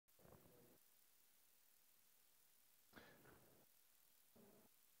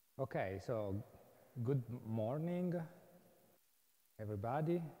Okay, so good morning,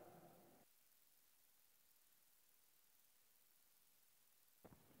 everybody.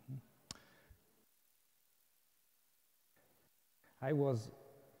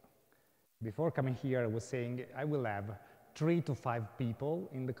 Before coming here, I was saying I will have 3 to 5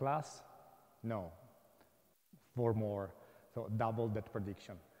 people in the class. No, 4 more, so double that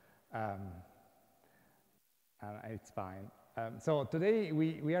prediction. It's fine. So today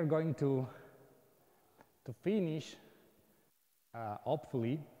we are going to finish,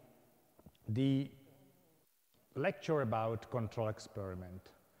 hopefully, the lecture about control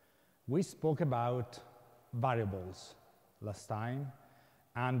experiment. We spoke about variables last time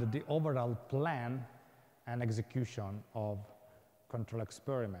and the overall plan and execution of control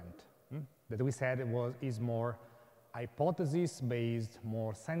experiment that we said is more hypothesis-based,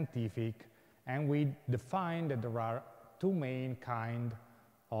 more scientific, and we defined that there are 2 main kinds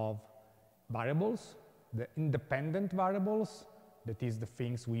of variables: the independent variables, that is the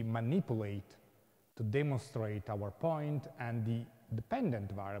things we manipulate to demonstrate our point, and the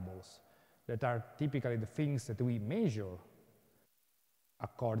dependent variables, that are typically the things that we measure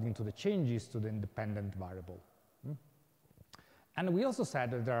according to the changes to the independent variable. And we also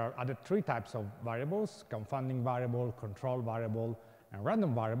said that there are other 3 types of variables: confounding variable, control variable, and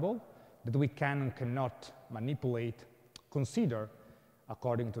random variable, that we can and cannot manipulate, consider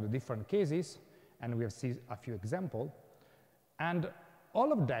according to the different cases, and we have seen a few examples. And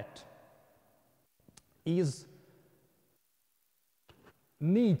all of that needs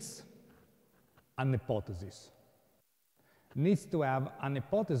an hypothesis. Needs to have an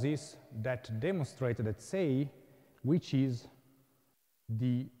hypothesis that demonstrates, that say, which is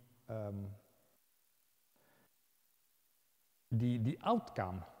the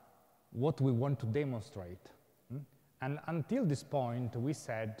outcome, what we want to demonstrate. And until this point, we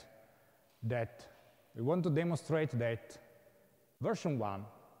said that we want to demonstrate that version 1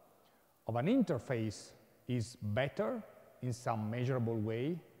 of an interface is better in some measurable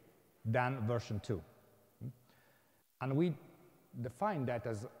way than version 2. And we define that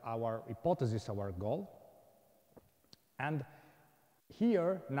as our hypothesis, our goal. And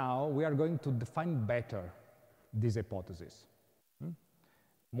here, now, we are going to define better this hypothesis,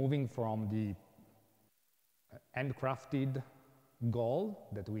 moving from the handcrafted goal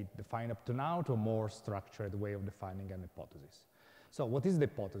that we define up to now to a more structured way of defining an hypothesis. So what is the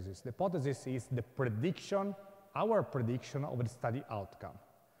hypothesis? The hypothesis is the prediction, our prediction of the study outcome,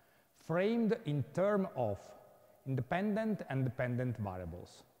 framed in terms of independent and dependent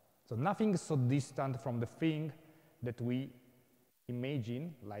variables. So nothing so distant from the thing that we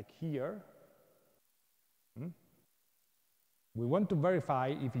imagine, like here. We want to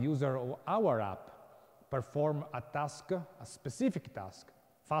verify if user of our app perform a task, a specific task,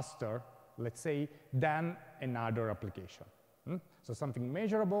 faster, let's say, than another application. So something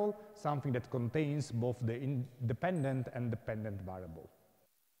measurable, something that contains both the independent and dependent variable.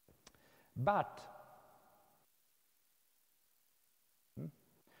 But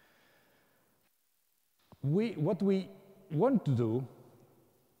what we want to do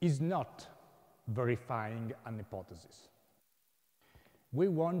is not verifying an hypothesis. We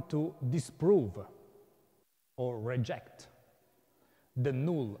want to disprove or reject the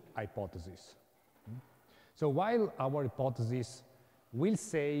null hypothesis. So while our hypothesis will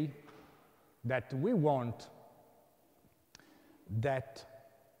say that we want that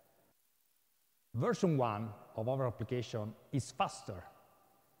version 1 of our application is faster,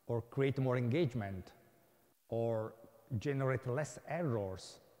 or create more engagement, or generate less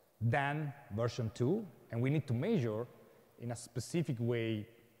errors than version 2, and we need to measure in a specific way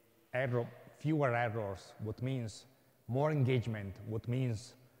fewer errors, what means more engagement, what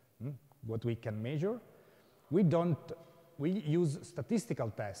means what we can measure. We use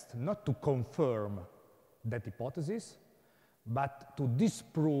statistical tests not to confirm that hypothesis, but to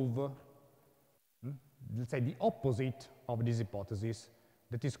disprove, let's say, the opposite of this hypothesis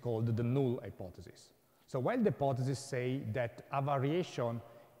that is called the null hypothesis. So while the hypothesis say that a variation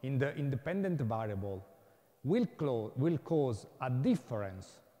in the independent variable will cause a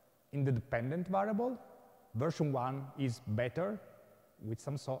difference in the dependent variable, version 1 is better with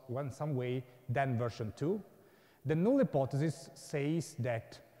some way than version 2. The null hypothesis says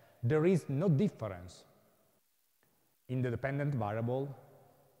that there is no difference in the dependent variable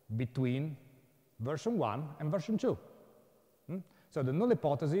between version 1 and version 2. So the null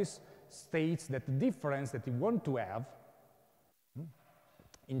hypothesis states that the difference that you want to have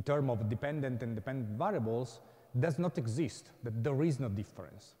in terms of dependent and dependent variables does not exist, that there is no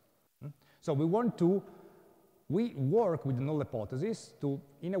difference. So we want to we work with the null hypothesis to,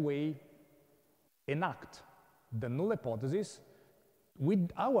 in a way, enact the null hypothesis.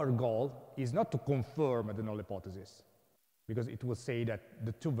 With our goal is not to confirm the null hypothesis, because it will say that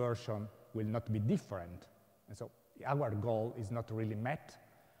the two versions will not be different. And so our goal is not really met,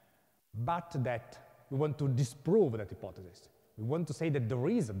 but that we want to disprove that hypothesis. We want to say that there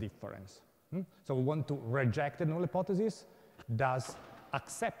is a difference. So we want to reject the null hypothesis, thus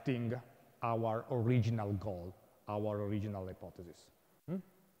accepting our original goal, our original hypothesis.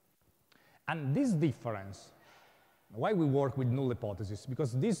 And this difference, why we work with null hypothesis?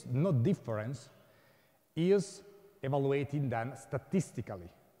 Because this no difference is evaluated then statistically.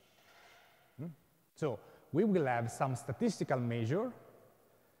 So we will have some statistical measure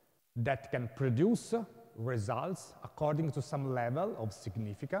that can produce results according to some level of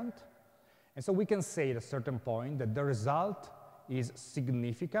significance. And so we can say at a certain point that the result is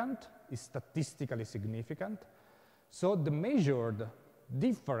significant, is statistically significant. So the measured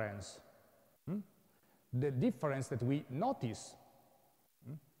difference, the difference that we notice,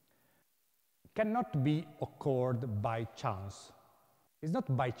 cannot be occurred by chance. It's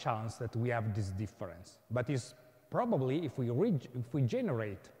not by chance that we have this difference, but it's probably if we redo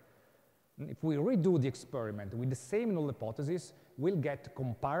the experiment with the same null hypothesis, we'll get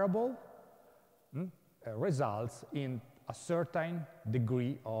comparable results in a certain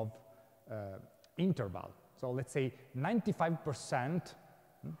degree of interval. So let's say 95%,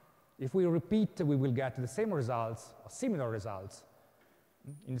 if we repeat, we will get the same results, or similar results,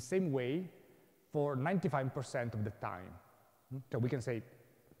 in the same way for 95% of the time. So we can say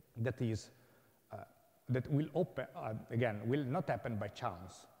that is, that will open, again, will not happen by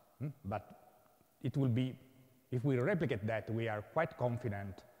chance, but it will be, if we replicate that, we are quite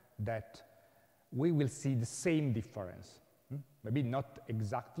confident that we will see the same difference. Maybe not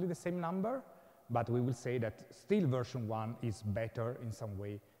exactly the same number, but we will say that still version 1 is better in some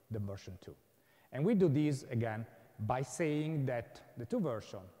way than version 2. And we do this, again, by saying that the two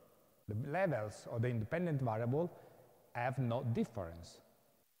versions, the levels of the independent variable, have no difference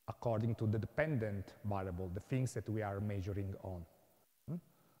according to the dependent variable, the things that we are measuring on.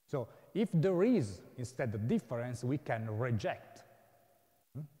 So if there is instead a difference, we can reject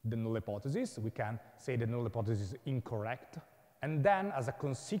the null hypothesis. We can say the null hypothesis is incorrect, and then as a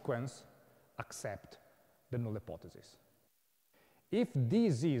consequence, accept the null hypothesis. If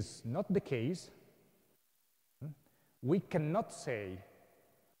this is not the case, we cannot say,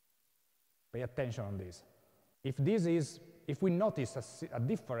 pay attention on this, if we notice a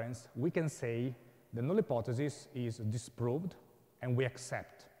difference, we can say the null hypothesis is disproved and we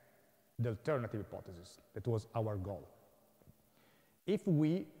accept the alternative hypothesis. That was our goal. If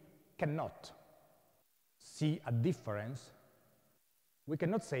we cannot see a difference, we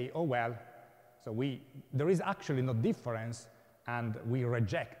cannot say, oh well, so there is actually no difference and we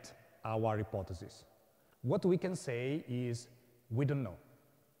reject our hypothesis. What we can say is, we don't know.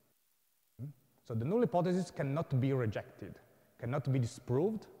 So the null hypothesis cannot be rejected, cannot be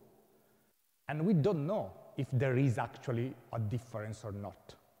disproved, and we don't know if there is actually a difference or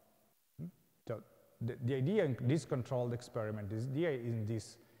not. So the idea in this controlled experiment, the idea in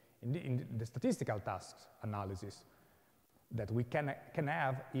the statistical tasks analysis that we can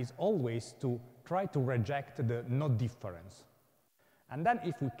have is always to try to reject the no difference. And then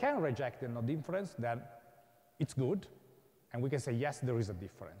if we can reject the no difference, then it's good, and we can say, yes, there is a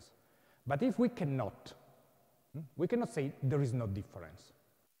difference. But if we cannot say there is no difference.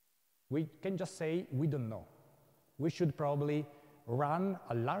 We can just say we don't know. We should probably run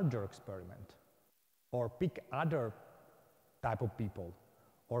a larger experiment, or pick other type of people,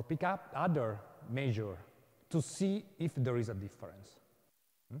 or pick up other measure to see if there is a difference.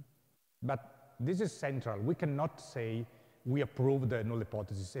 But this is central. We cannot say we approve the null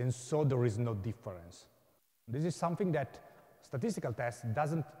hypothesis, and so there is no difference. This is something that statistical test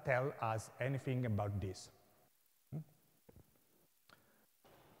doesn't tell us anything about this.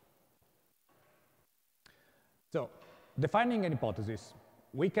 So, defining an hypothesis,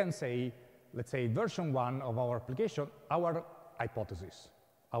 we can say, let's say, version 1 of our application, our hypothesis,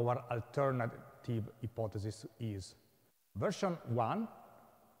 our alternative hypothesis is version 1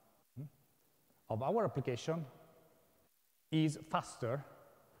 of our application is faster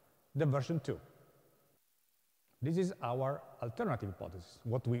than version 2. This is our alternative hypothesis,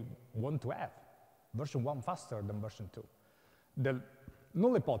 what we want to have, version 1 faster than version 2. The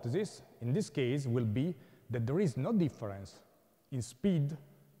null hypothesis, in this case, will be that there is no difference in speed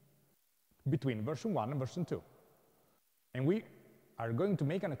between version 1 and version 2. And we are going to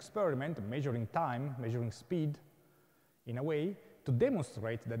make an experiment measuring time, measuring speed, in a way to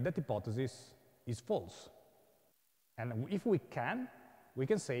demonstrate that that hypothesis is false. And if we can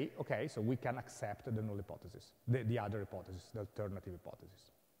say, okay, so we can accept the null hypothesis, the other hypothesis, the alternative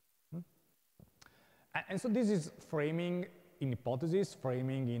hypothesis. And so this is framing in hypotheses,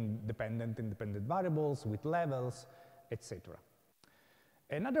 framing in independent variables with levels, etc.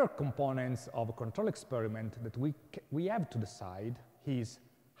 Another component of a control experiment that we have to decide is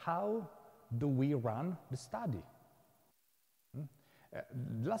how do we run the study?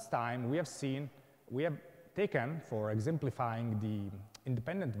 Last time we have taken, for exemplifying the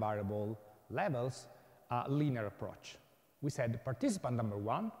independent variable levels, a linear approach. We said participant number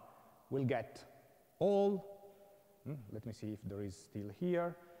 1 will get all, let me see if there is still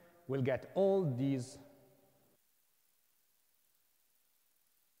here, will get all these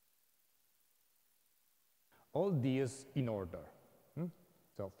in order.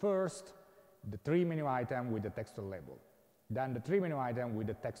 So first, the 3 menu item with the textual label. Then the 3 menu item with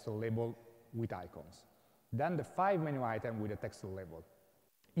the textual label with icons. Then the 5 menu item with the textual label,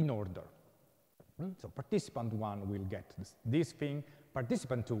 in order. So participant 1 will get this thing,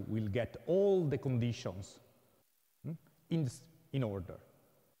 participant 2 will get all the conditions in order,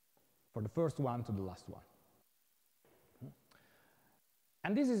 for the first one to the last one.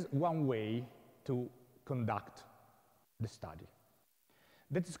 And this is one way to conduct the study.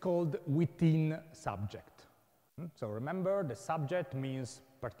 That is called within subject. So remember, the subject means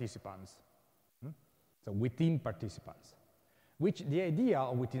participants. So within participants. Which the idea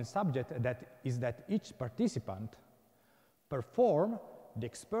of within subject is that each participant perform the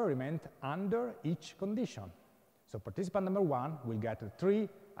experiment under each condition. So participant number 1 will get a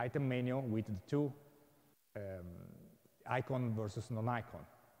 3-item menu with the 2 icon versus non-icon.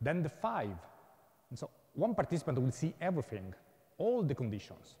 Then the 5. And so one participant will see everything, all the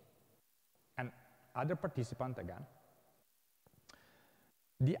conditions. And other participant again.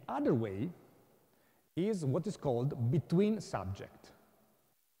 The other way is what is called between subject.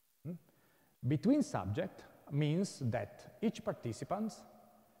 Between subject means that each participant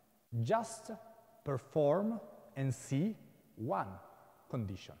just perform and see one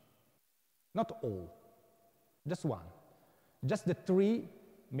condition. Not all, just one. Just the 3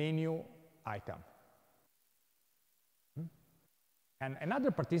 menu item. And another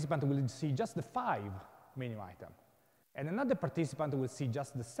participant will see just the 5 menu item. And another participant will see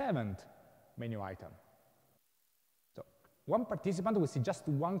just the 7th menu item. So one participant will see just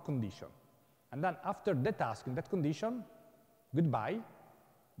one condition. And then after the task in that condition, goodbye,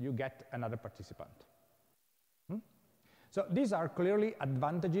 you get another participant. So these are clearly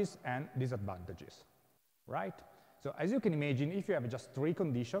advantages and disadvantages, right? So as you can imagine, if you have just 3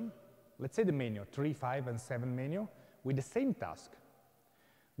 conditions, let's say the menu, 3, 5, and 7 menu, with the same task,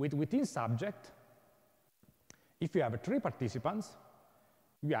 within subject, if you have 3 participants,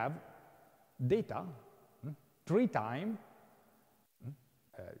 you have data 3 times,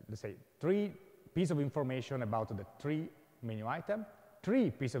 let's say 3 pieces of information about the 3 menu item,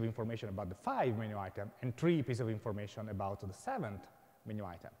 3 pieces of information about the 5 menu item, and 3 pieces of information about the 7th menu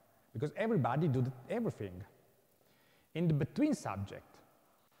item, because everybody did everything. In the between subject,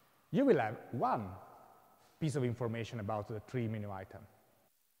 you will have 1 piece of information about the 3 menu item,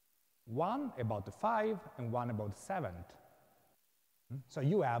 1 about the 5, and 1 about the 7th. So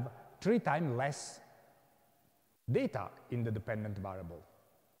you have 3 times less data in the dependent variable.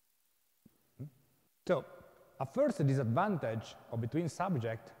 So a first disadvantage of between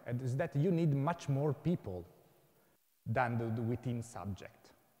subject is that you need much more people than the within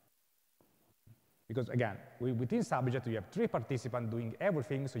subject. Because again, within subject you have 3 participants doing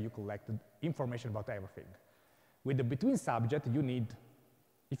everything, so you collect information about everything. With the between subject, you need,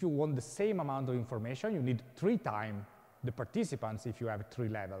 if you want the same amount of information, you need 3 times the participants if you have 3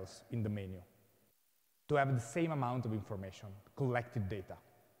 levels in the menu to have the same amount of information, collected data.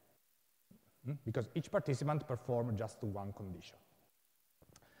 Because each participant performs just 1 condition.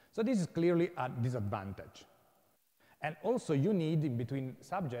 So this is clearly a disadvantage. And also you need, in between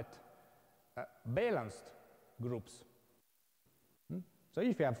subject, balanced groups. So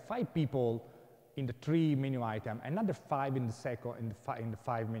if you have 5 people in the 3 menu item, another 5 in the second, in the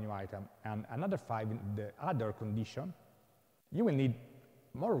 5 menu item, and another 5 in the other condition, you will need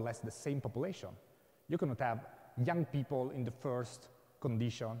more or less the same population. You cannot have young people in the first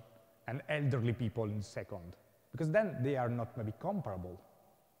condition and elderly people in the second, because then they are not maybe comparable.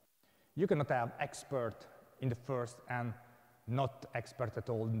 You cannot have expert in the first and not expert at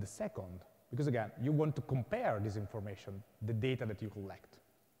all in the second, because again, you want to compare this information, the data that you collect.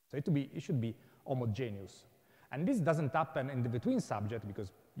 So it should be homogeneous. And this doesn't happen in the between subject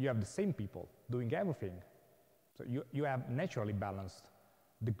because you have the same people doing everything. So you have naturally balanced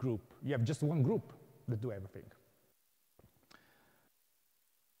the group. You have just one group that do everything.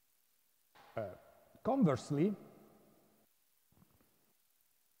 Conversely,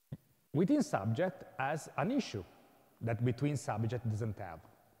 within subject has an issue that between subject doesn't have.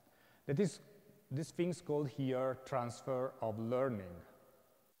 That is, this thing's called here transfer of learning.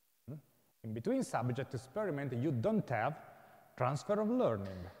 In between subject experiment, you don't have transfer of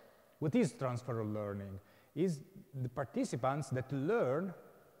learning. What is transfer of learning? Is the participants that learn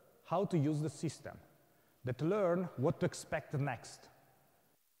how to use the system, that learn what to expect next.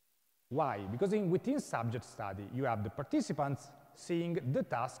 Why? Because within subject study, you have the participants seeing the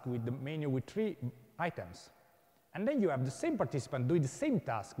task with the menu with 3 items. And then you have the same participant doing the same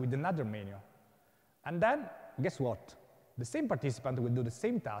task with another menu. And then, guess what? The same participant will do the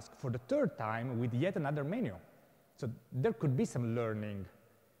same task for the 3rd time with yet another menu. So there could be some learning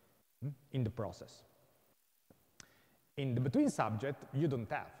in the process. In the between subject, you don't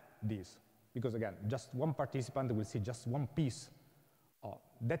have this. Because again, just one participant will see just one piece of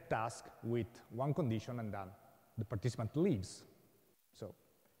that task with one condition, and then the participant leaves. So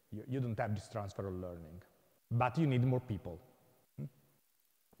you don't have this transfer of learning. But you need more people.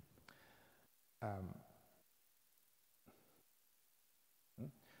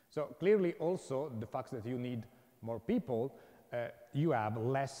 So clearly also the fact that you need more people, you have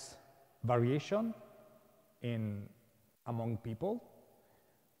less variation among people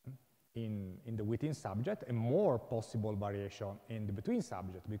in the within subject, and more possible variation in the between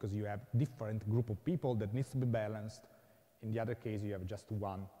subject, because you have different group of people that needs to be balanced. In the other case, you have just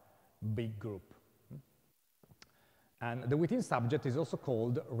one big group. And the within subject is also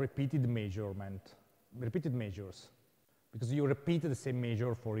called repeated measurement, repeated measures, because you repeat the same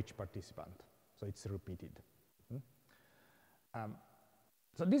measure for each participant, so it's repeated.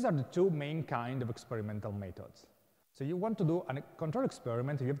 So these are the 2 main kind of experimental methods. So you want to do a control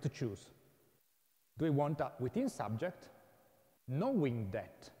experiment, you have to choose. Do I want a within subject, knowing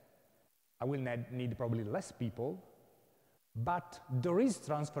that I will need probably less people, but there is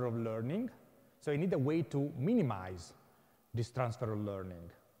transfer of learning, so I need a way to minimize this transfer of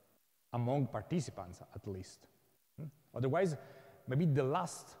learning among participants, at least. Otherwise, maybe the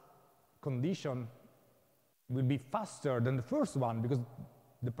last condition will be faster than the first one, because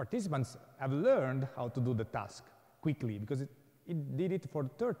the participants have learned how to do the task quickly, because it did it for the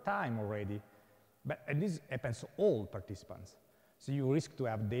 3rd time already. And this happens to all participants. So you risk to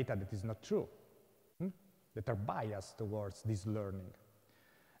have data that is not true, that are biased towards this learning.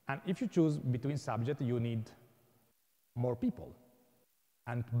 And if you choose between subject, you need more people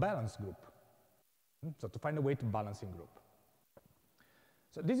and balance group. So to find a way to balance in group.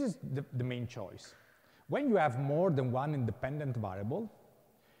 So this is the main choice. When you have more than one independent variable,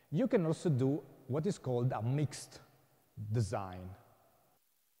 you can also do what is called a mixed design.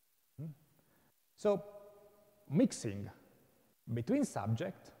 So mixing between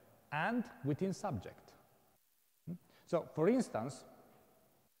subject and within subject. So for instance,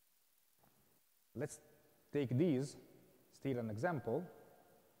 let's take these, still an example.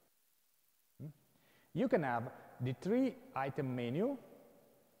 You can have the 3-item menu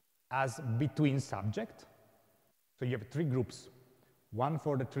as between subject. So you have 3 groups, one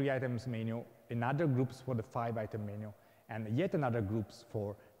for the 3 items menu, another groups for the 5-item menu, and yet another groups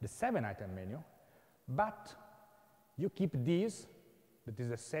for the 7-item menu. But you keep these, that is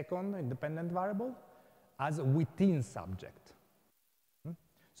the 2nd independent variable, as within subject.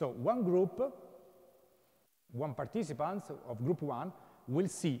 So one group, one participant of group 1 will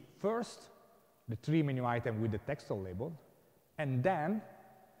see first the 3 menu item with the textual label, and then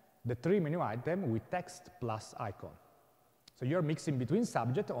the 3 menu item with text plus icon. So you're mixing between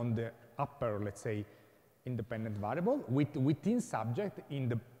subject on the upper, let's say, independent variable with within subject in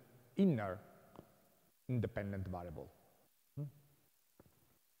the inner independent variable.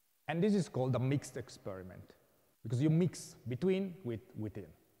 And this is called a mixed experiment, because you mix between with within.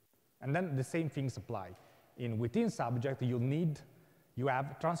 And then the same things apply. In within subject, you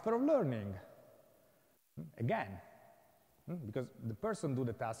have transfer of learning. Again, because the person do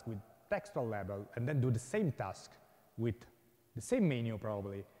the task with textual label and then do the same task with the same menu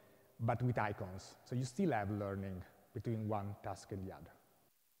probably, but with icons. So you still have learning between one task and the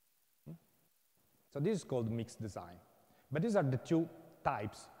other. So this is called mixed design. But these are the 2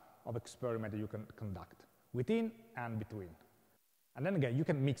 types of experiment that you can conduct, within and between. And then again, you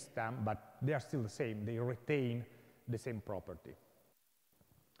can mix them, but they are still the same. They retain the same property.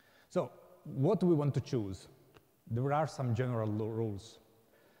 So what do we want to choose? There are some general rules.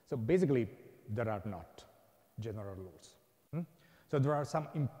 So basically, there are not general rules. So there are some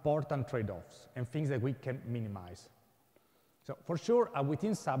important trade-offs and things that we can minimize. So for sure, a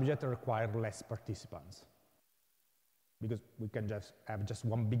within subject requires less participants. because we can just have just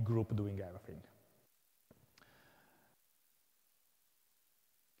one big group doing everything.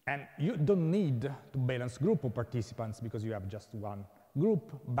 And you don't need to balance group of participants because you have just one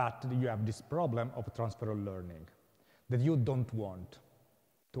group, but you have this problem of transferal learning that you don't want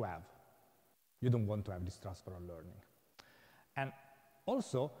to have. You don't want to have this transferal learning. And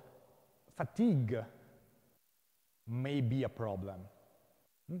also, fatigue may be a problem.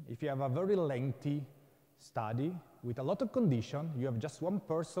 If you have a very lengthy study with a lot of conditions, you have just one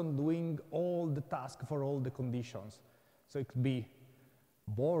person doing all the tasks for all the conditions. So it could be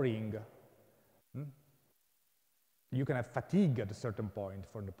boring. You can have fatigue at a certain point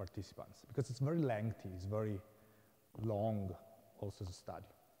for the participants because it's very lengthy, it's very long also to study.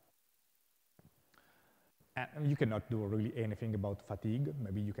 And you cannot do really anything about fatigue.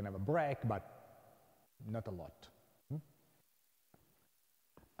 Maybe you can have a break, but not a lot.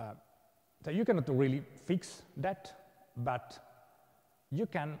 So you cannot really fix that, but you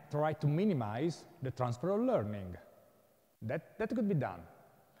can try to minimize the transfer of learning. That could be done.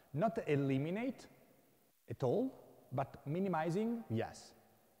 Not eliminate at all, but minimizing, yes.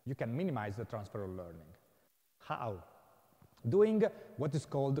 You can minimize the transfer of learning. How? Doing what is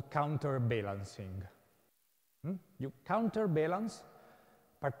called counterbalancing. You counterbalance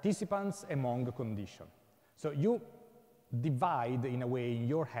participants among conditions. So you divide, in a way, in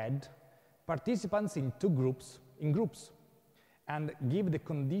your head, participants in groups, and give the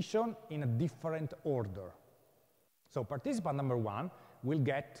condition in a different order. So participant number 1 will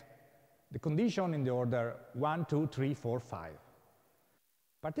get the condition in the order 1, 2, 3, 4, 5.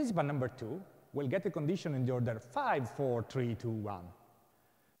 Participant number 2 will get the condition in the order 5, 4, 3, 2, 1.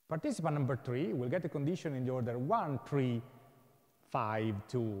 Participant number 3 will get the condition in the order 1, 3, 5,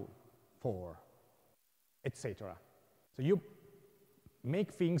 2, 4, etc. So you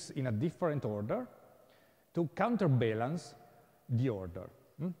make things in a different order to counterbalance the order.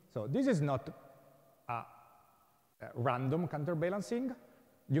 So this is not a random counterbalancing.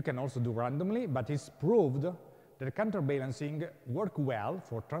 You can also do randomly, but it's proved that counterbalancing works well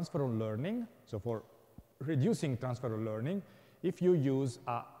for transfer of learning, so for reducing transfer of learning, if you use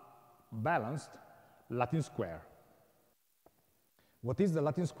a balanced Latin square. What is the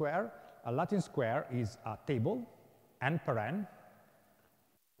Latin square? A Latin square is a table, n per n,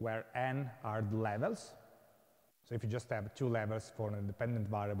 where n are the levels. So if you just have 2 levels for an independent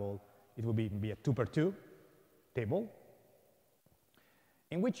variable, it will be a 2 per 2 table,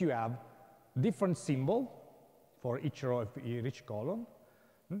 in which you have different symbol for each row of each column,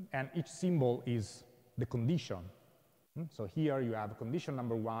 and each symbol is the condition. So here you have condition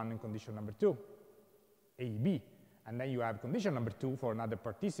number 1 and condition number 2, A, B, and then you have condition number 2 for another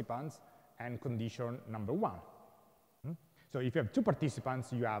participants and condition number 1. So if you have 2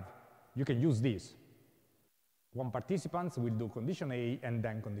 participants, you can use this. One participant will do condition A and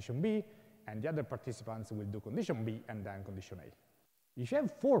then condition B, and the other participants will do condition B and then condition A. If you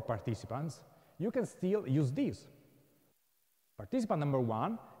have 4 participants, you can still use this. Participant number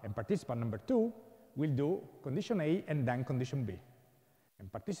 1 and participant number 2 will do condition A and then condition B.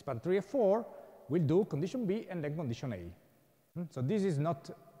 And participant 3 and 4 will do condition B and then condition A. So this is not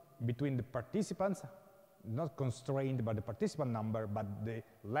between the participants, not constrained by the participant number, but the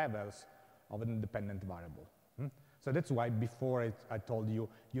levels of an independent variable. So that's why before I told you,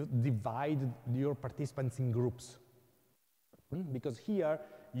 you divide your participants in groups. Because here,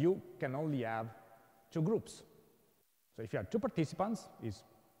 you can only have 2 groups. So if you have 2 participants, it's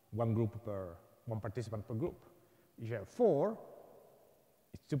one participant per group. If you have 4,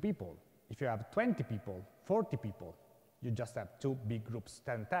 it's 2 people. If you have 20 people, 40 people, you just have 2 big groups,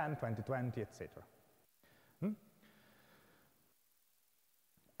 10, 10, 20, 20, etc.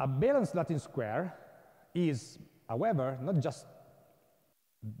 A balanced Latin square is, however, not just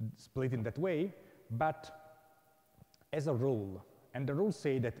split in that way, but as a rule. And the rules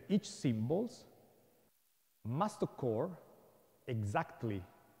say that each symbols must occur exactly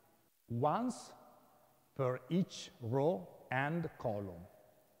once per each row and column.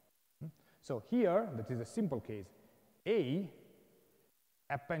 So here, that is a simple case. A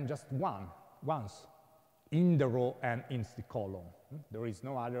happens just once in the row and in the column. There is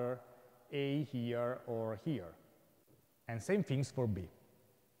no other A here or here. And same things for B.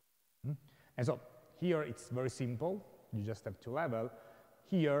 And so here it's very simple. You just have 2 levels.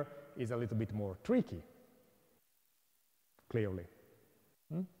 Here is a little bit more tricky, clearly.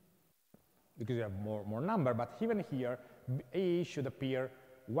 Because you have more number, but even here, A should appear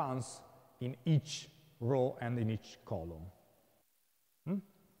once in each row and in each column.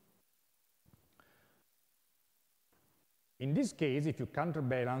 In this case, if you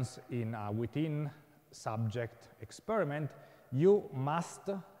counterbalance within subject experiment, you must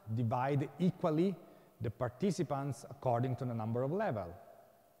divide equally the participants according to the number of levels.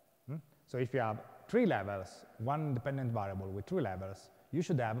 So if you have 3 levels, one independent variable with 3 levels, you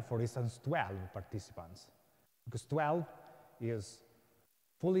should have, for instance, 12 participants. Because 12 is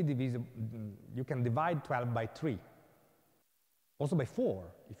fully divisible. You can divide 12 by 3. Also by 4,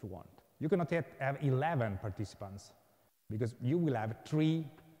 if you want. You cannot yet have 11 participants, because you will have 3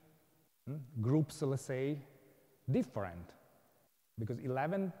 groups, let's say, different. Because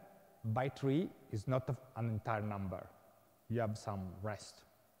 11 by 3 is not an entire number. You have some rest.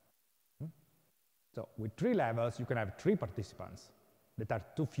 So with 3 levels, you can have 3 participants that are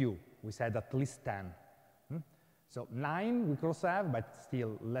too few. We said at least 10. So 9 we could also have, but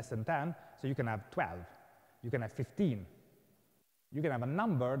still less than 10. So you can have 12. You can have 15. You can have a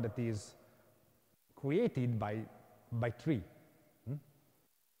number that is created by 3.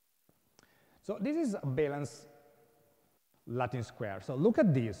 So this is a balanced Latin square. So look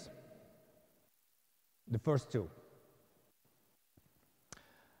at this, the first two,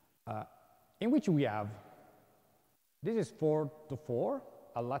 in which we have, this is 4 to 4,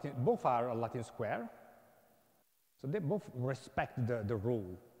 both are a Latin square. So they both respect the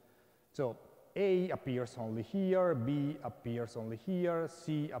rule. So A appears only here, B appears only here,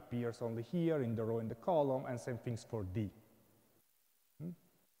 C appears only here in the row and the column, and same things for D.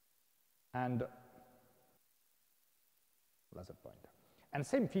 And laser pointer. And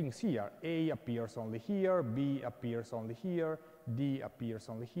same things here. A appears only here, B appears only here, D appears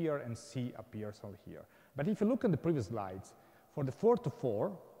only here, and C appears only here. But if you look at the previous slides, for the 4 to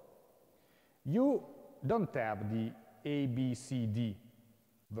 4, you don't have the ABCD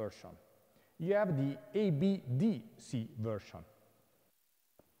version. You have the ABDC version.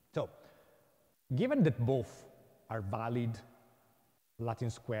 So, given that both are valid Latin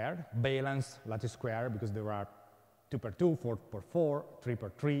square, balanced Latin square, because there are 2 per 2, 4 per 4, 3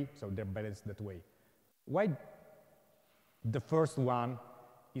 per 3, so they're balanced that way. Why the first one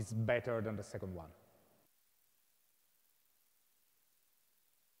is better than the second one?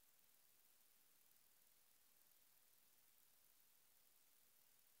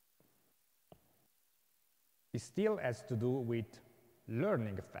 It still has to do with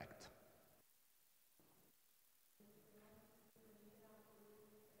learning effect.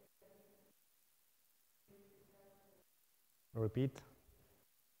 Repeat.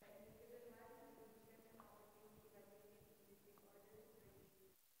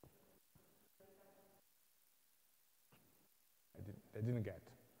 I didn't get.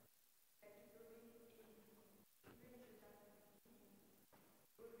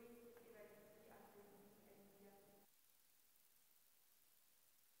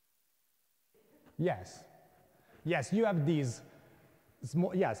 Yes. Yes, you have these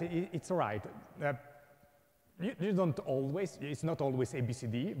small, yes, it's right. You don't always, it's not always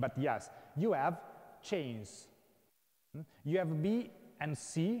ABCD, but yes, you have chains. You have B and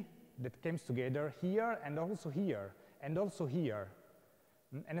C that comes together here and also here and also here.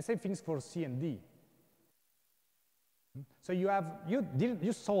 And the same things for C and D. So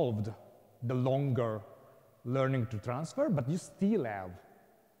you solved the longer learning to transfer, but you still have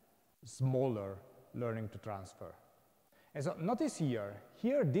smaller learning to transfer. And so notice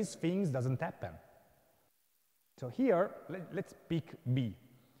here these things doesn't happen. So here, let's pick B.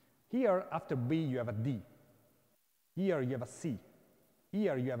 Here, after B, you have a D. Here, you have a C.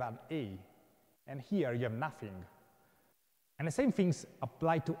 Here, you have an A. And here, you have nothing. And the same things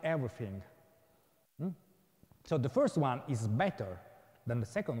apply to everything. So the first one is better than the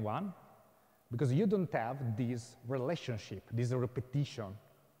second one because you don't have this relationship, this repetition,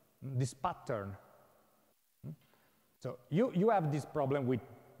 this pattern. So you have this problem with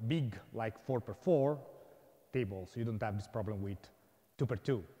big, like 4 per 4 tables. You don't have this problem with 2 per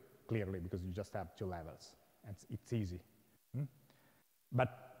 2, clearly, because you just have 2 levels. And it's easy.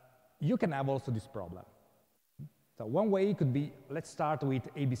 But you can have also this problem. So one way could be, let's start with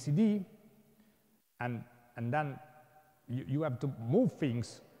ABCD, and then you have to move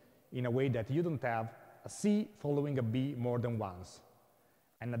things in a way that you don't have a C following a B more than once,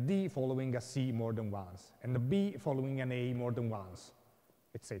 and a D following a C more than once, and a B following an A more than once,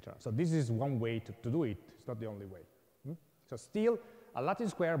 etc. So this is one way to do it. It's not the only way. So still, a Latin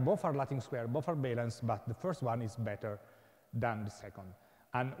square, both are Latin square, both are balanced, but the first one is better than the second.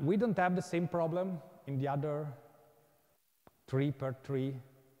 And we don't have the same problem in the other 3 per 3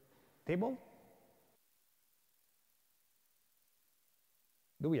 table?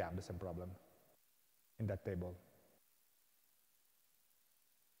 Do we have the same problem in that table?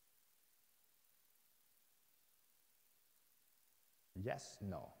 Yes,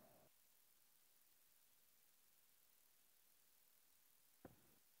 no.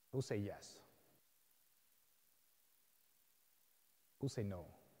 Who say yes? Who say no?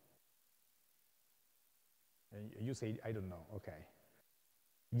 You say, I don't know, okay.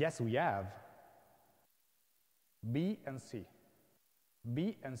 Yes, we have B and C.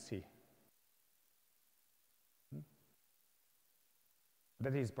 B and C.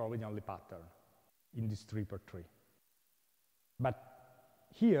 That is probably the only pattern in this 3×3. But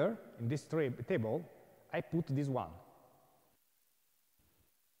here, in this table, I put this one.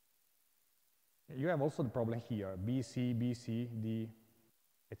 You have also the problem here, B, C, D,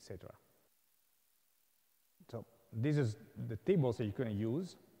 etc. So this is the tables that you're going to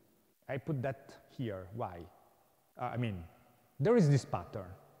use. I put that here. Why? I mean, there is this pattern.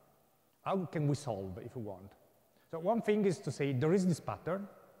 How can we solve if we want? So one thing is to say there is this pattern.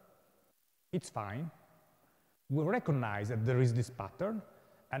 It's fine. We recognize that there is this pattern,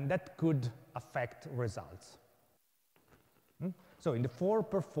 and that could affect results. So in the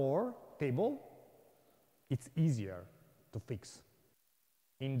 4×4 table, it's easier to fix.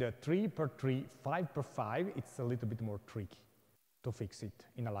 In the 3×3, 5×5, it's a little bit more tricky to fix it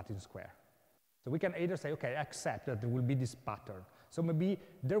in a Latin square. So we can either say, okay, accept that there will be this pattern. So maybe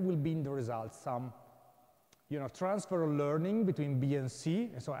there will be in the results some transfer of learning between B and C.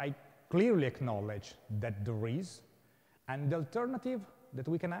 And so I clearly acknowledge that there is. And the alternative that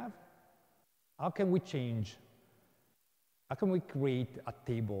we can have, how can we change? How can we create a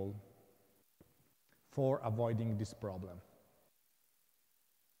table for avoiding this problem?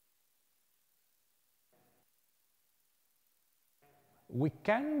 We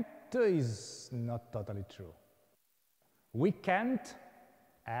can't is not totally true. We cannot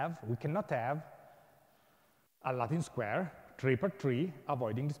have a Latin square, 3×3,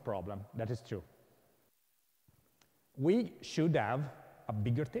 avoiding this problem. That is true. We should have a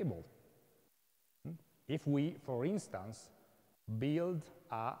bigger table. If we, for instance, build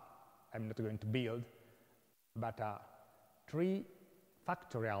I'm not going to build, but a 3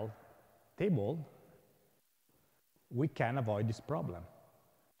 factorial table, we can avoid this problem.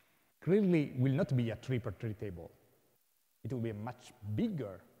 Clearly, will not be a 3×3 table. It will be a much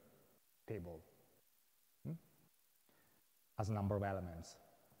bigger table as a number of elements.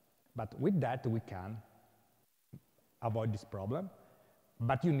 But with that, we can avoid this problem.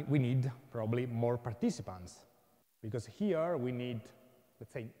 But we need probably more participants, because here we need,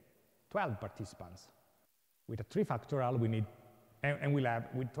 let's say, 12 participants. With a 3 factorial, we need, and we'll have,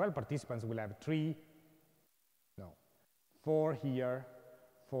 with 12 participants, we'll have 4 here,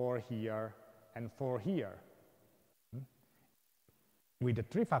 4 here, and 4 here. With the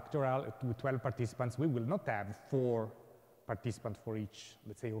 3 factorial, with 12 participants, we will not have 4 participants for each,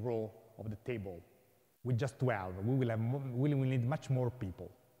 let's say, row of the table. With just 12, we will need much more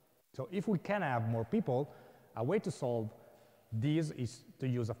people. So if we can have more people, a way to solve this is to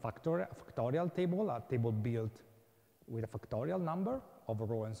use a factorial table, a table built with a factorial number of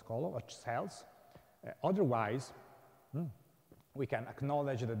row and column, of cells. Otherwise, we can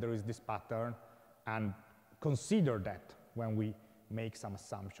acknowledge that there is this pattern and consider that when we make some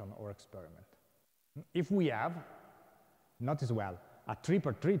assumption or experiment. If we have, notice well, a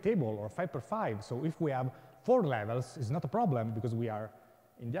 3×3 table or 5×5, so if we have 4 levels, it's not a problem because we are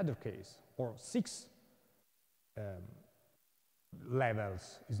in the other case, or 6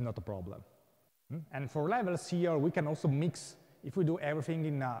 levels is not a problem. And for levels here, we can also mix, if we do everything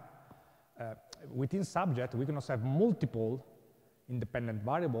in within subject, we can also have multiple independent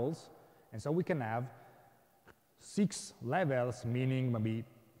variables, and so we can have 6 levels, meaning maybe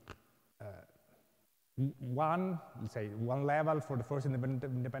let's say one level for the first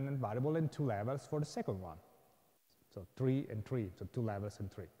independent variable and 2 levels for the second one. So 3 and 3, so 2 levels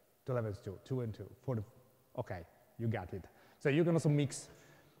and 3. 2 levels, 2 and 2. Okay, you got it. So you can also mix.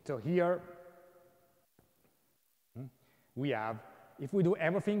 So here we have, if we do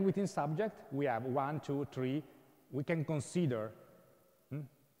everything within subject, we have 1, 2, 3. We can consider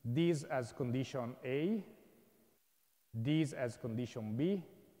this as condition A, this as condition B,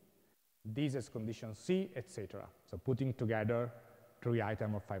 this as condition C, etc. So putting together 3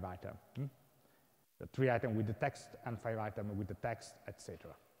 items or 5 items. The 3 items with the text and 5 items with the text,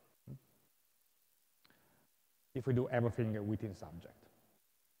 etc. If we do everything within subject.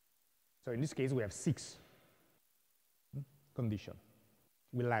 So in this case, we have 6 conditions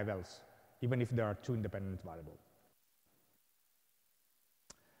with levels, even if there are 2 independent variables.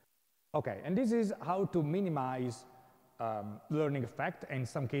 Okay, and this is how to minimize learning effect. In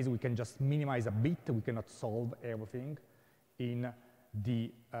some cases, we can just minimize a bit. We cannot solve everything in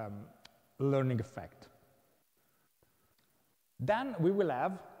the learning effect. Then we will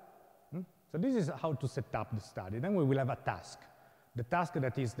have, so this is how to set up the study. Then we will have a task. the task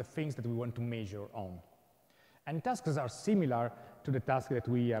that is the things that we want to measure on. And tasks are similar to the tasks that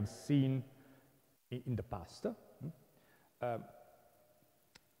we have seen in the past,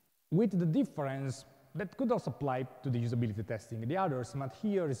 with the difference that could also apply to the usability testing. The others, but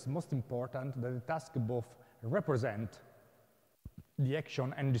here is most important that the task both represent the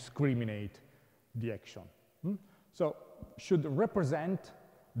action and discriminate the action. So should represent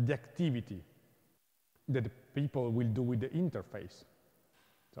the activity that the people will do with the interface.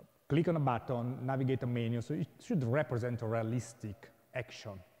 So click on a button, navigate a menu, so it should represent a realistic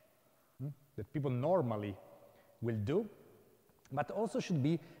action that people normally will do, but also should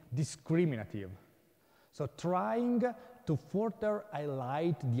be discriminative. So trying to further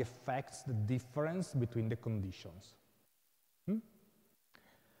highlight the effects, the difference between the conditions.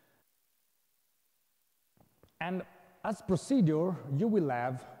 And as procedure, you will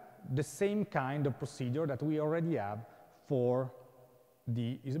have the same kind of procedure that we already have for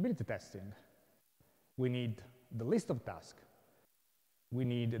the usability testing. We need the list of tasks. We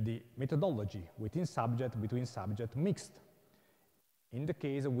need the methodology within subject, between subject, mixed. In the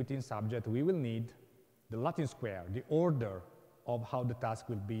case of within subject, we will need the Latin square, the order of how the task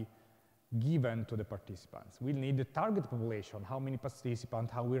will be given to the participants. We'll need the target population, how many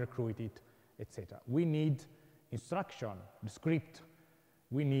participants, how we recruit it, etc. We need instruction, the script.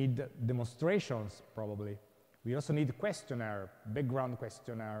 We need demonstrations, probably. We also need a questionnaire, background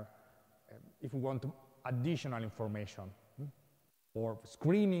questionnaire, if we want additional information, or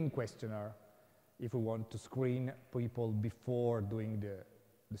screening questionnaire, if we want to screen people before doing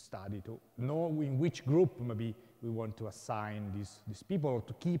the study, to know in which group maybe we want to assign these people, or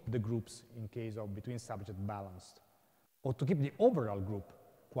to keep the groups in case of between subject balanced, or to keep the overall group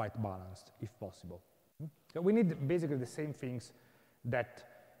quite balanced, if possible. So we need basically the same things that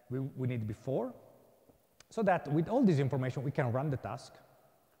we need before, so that with all this information we can run the task.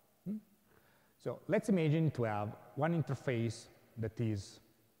 So let's imagine to have one interface that is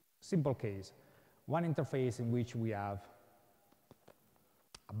simple case, one interface in which we have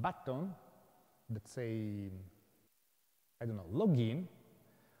a button that say, I don't know, login,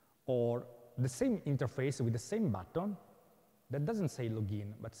 or the same interface with the same button that doesn't say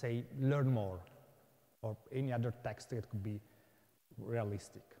login, but say learn more, or any other text that could be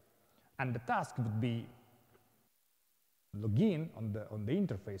realistic. And the task would be login on the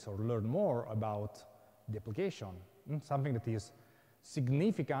interface, or learn more about the application, something that is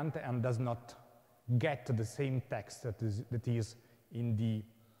significant and does not get the same text that is in the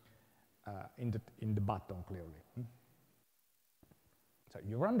button clearly. So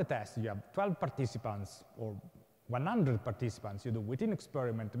you run the test, you have 12 participants or 100 participants, you do within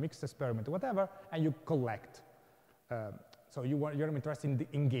experiment, mixed experiment, whatever, and you collect. So you're interested in the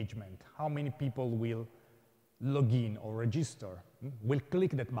engagement, how many people will log in or register, will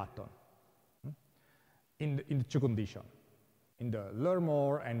click that button in the two conditions, in the learn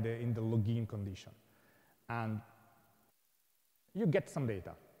more and in the login condition. And you get some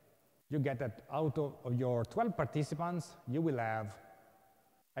data. You get that out of your 12 participants, you will have,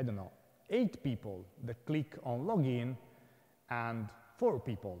 I don't know, 8 people that click on login and 4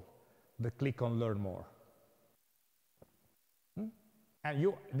 people that click on learn more.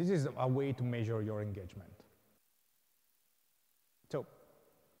 And this is a way to measure your engagement. So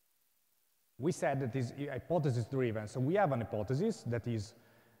we said that this is hypothesis driven. So we have an hypothesis that is,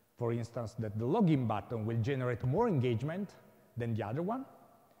 for instance, that the login button will generate more engagement than the other one.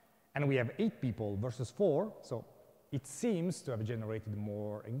 And we have 8 people versus 4, so it seems to have generated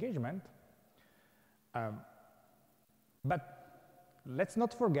more engagement. But let's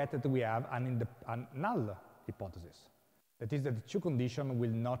not forget that we have a null hypothesis. That is that the two conditions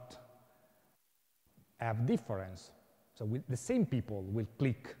will not have difference. So the same people will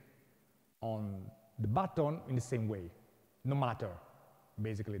click on the button in the same way, no matter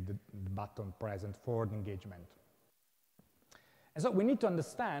basically the button present for the engagement. And so we need to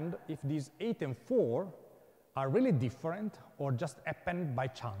understand if these 8 and 4 are really different or just happen by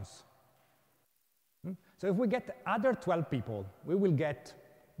chance. So if we get other 12 people, we will get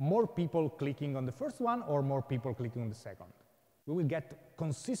more people clicking on the first one or more people clicking on the second. We will get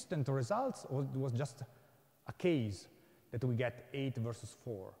consistent results, or it was just a case that we get 8 versus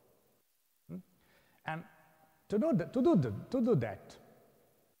 4. And to do that,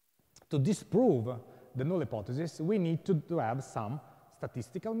 to disprove the null hypothesis, we need to have some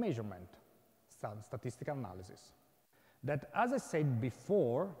statistical measurement, some statistical analysis. That, as I said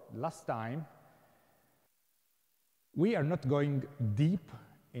before, last time, we are not going deep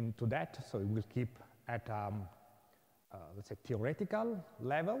into that, so we will keep at, let's say, theoretical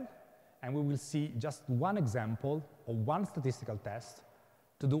level, and we will see just one example of one statistical test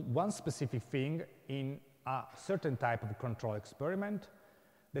to do one specific thing in a certain type of control experiment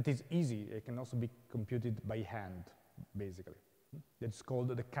that is easy. It can also be computed by hand, basically. That's called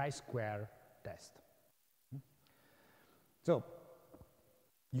the chi-square test. So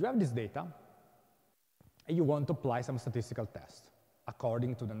you have this data, and you want to apply some statistical test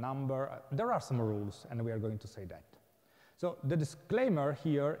according to the number. There are some rules, and we are going to say that. So the disclaimer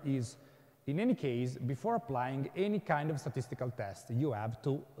here is, in any case, before applying any kind of statistical test, you have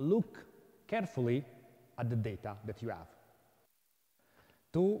to look carefully at the data that you have.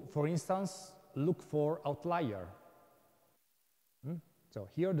 To, for instance, look for outlier. So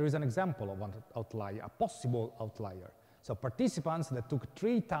here there is an example of one outlier, a possible outlier. So participants that took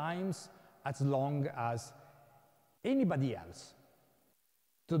 3 times as long as anybody else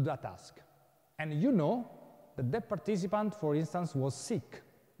to do that task. And you know that that participant, for instance, was sick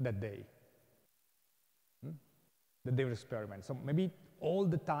that day, the day of the experiment. So maybe all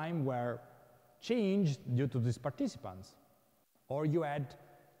the time were changed due to these participants. Or you had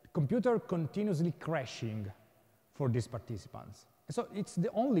computer continuously crashing for these participants. So it's the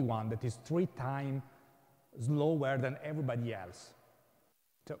only one that is 3 times slower than everybody else.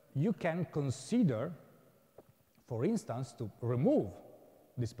 So you can consider, for instance, to remove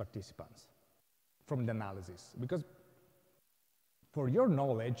these participants from the analysis, because for your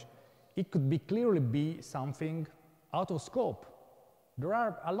knowledge, it could clearly be something out of scope. There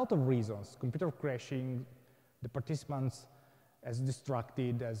are a lot of reasons: computer crashing, the participants as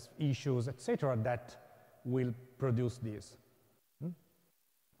distracted, as issues, etc., that will produce this.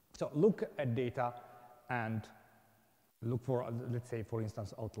 So look at data and look for, let's say, for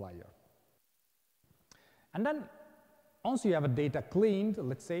instance, outlier. And then, once you have a data cleaned,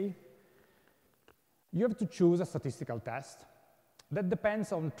 let's say, you have to choose a statistical test that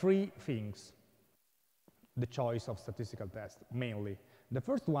depends on 3 things, the choice of statistical test, mainly. The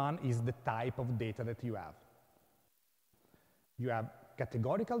first one is the type of data that you have. You have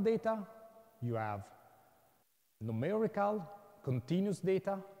categorical data, you have numerical, continuous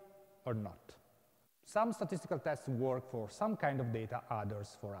data, or not. Some statistical tests work for some kind of data,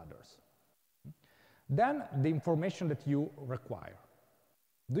 others for others. Then the information that you require.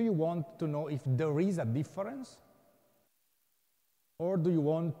 Do you want to know if there is a difference? Or do you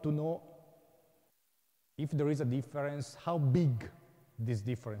want to know if there is a difference, how big this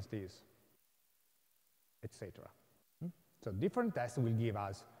difference is, etc. So different tests will give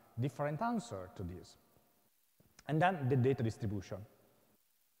us different answer to this. And then the data distribution.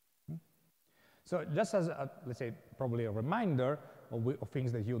 So just as, let's say, probably a reminder of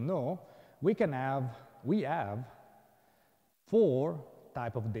things that you know, we have 4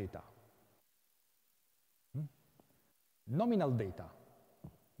 types of data. Nominal data.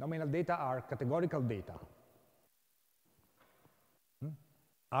 Nominal data are categorical data.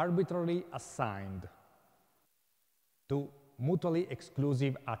 Arbitrarily assigned to mutually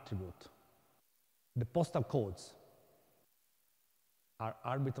exclusive attribute. The postal codes are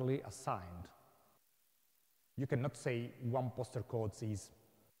arbitrarily assigned. You cannot say one postal code is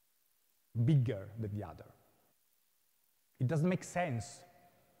bigger than the other. It doesn't make sense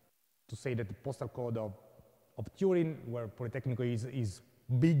to say that the postal code of Turin, where Politecnico is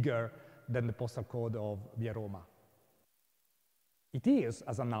bigger than the postal code of Via Roma. It is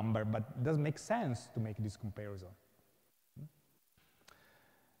as a number, but it doesn't make sense to make this comparison.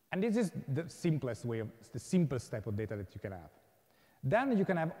 And this is the simplest way, the simplest type of data that you can have. Then you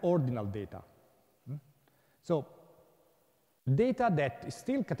can have ordinal data. So data that is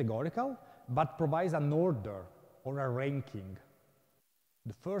still categorical, but provides an order or a ranking.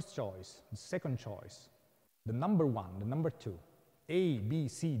 The first choice, the second choice, the number 1, the number 2, A, B,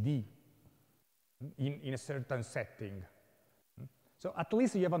 C, D, in a certain setting. So at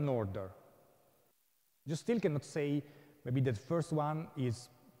least you have an order. You still cannot say maybe the first one is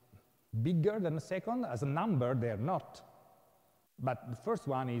bigger than the second. As a number, they are not. But the first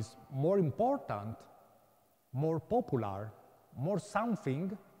one is more important, more popular, more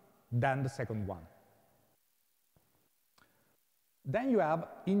something than the second one. Then you have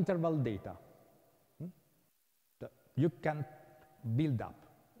interval data. You can build up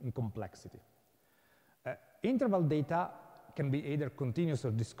in complexity. Interval data can be either continuous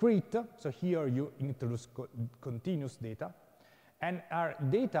or discrete. So here you introduce continuous data, and are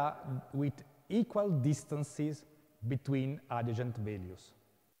data with equal distances between adjacent values,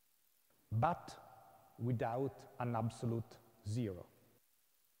 but without an absolute 0.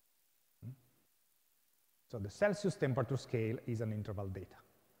 So the Celsius temperature scale is an interval data,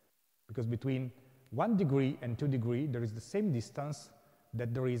 because between 1 degree and 2 degrees, there is the same distance,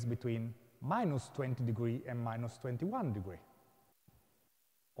 that there is between minus 20 degree and minus 21 degree.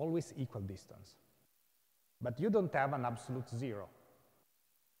 Always equal distance. But you don't have an absolute zero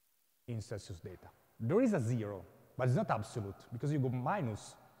in Celsius data. There is a zero, but it's not absolute, because you go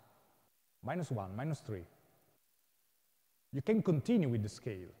minus 1, minus 3. You can continue with the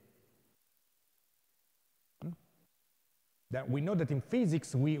scale. Then we know that in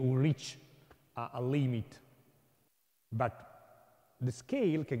physics we will reach a limit, but the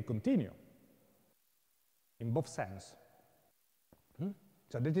scale can continue in both sense.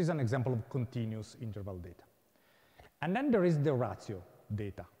 So that is an example of continuous interval data. And then there is the ratio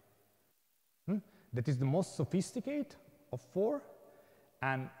data. That is the most sophisticated of 4,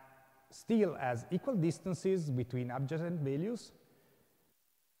 and still has equal distances between adjacent values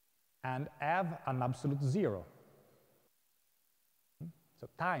and have an absolute zero. So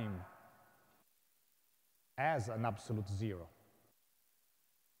time has an absolute zero.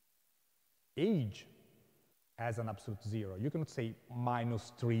 Age has an absolute zero. You cannot say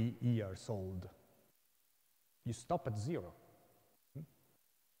minus 3 years old. You stop at 0.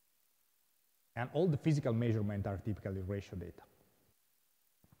 And all the physical measurements are typically ratio data.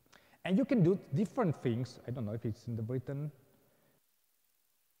 And you can do different things. I don't know if it's in the Britain.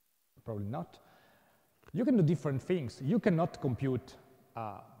 Probably not. You can do different things. You cannot compute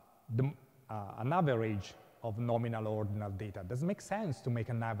an average of nominal or ordinal data. It doesn't make sense to make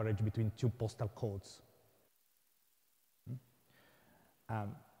an average between 2 postal codes.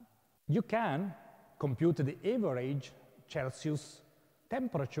 You can compute the average Celsius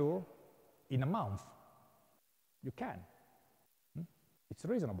temperature in a month. You can. It's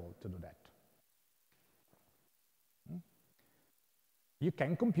reasonable to do that. You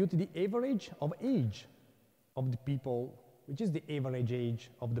can compute the average of age of the people, which is the average age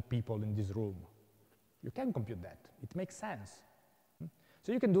of the people in this room. You can compute that. It makes sense.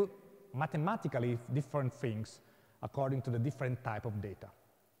 So you can do mathematically different things according to the different type of data.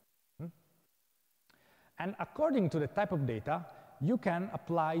 And according to the type of data, you can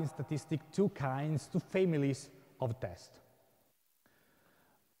apply in statistics two families of tests.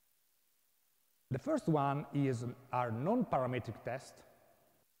 The first one is our non-parametric test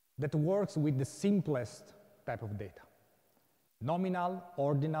that works with the simplest type of data. Nominal,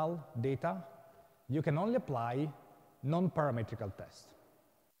 ordinal data, you can only apply non-parametrical tests.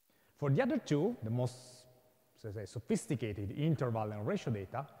 For the other two, the most sophisticated interval and ratio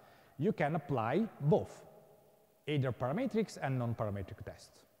data, you can apply both, either parametrics and non-parametric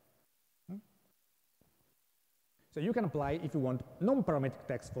tests. So you can apply, if you want, non-parametric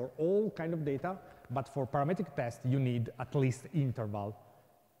tests for all kind of data, but for parametric tests, you need at least interval,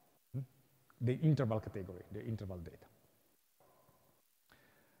 the interval category, the interval data.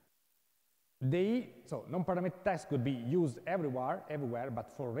 So non-parametric tests could be used everywhere, but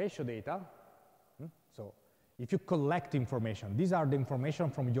for ratio data, so if you collect information, these are the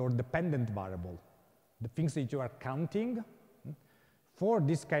information from your dependent variable, the things that you are counting. For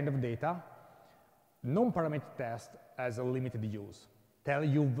this kind of data, non-parametric test has a limited use, tell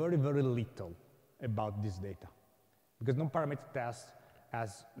you very, very little about this data. Because non-parametric test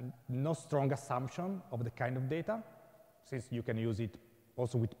has no strong assumption of the kind of data, since you can use it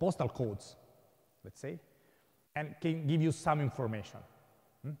also with postal codes, let's say, and can give you some information.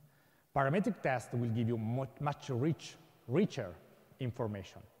 Parametric test will give you much richer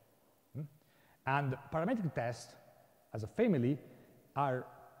information. And parametric tests, as a family, are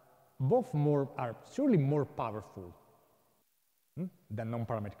surely more powerful than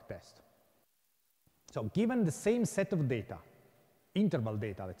non-parametric tests. So given the same set of data, interval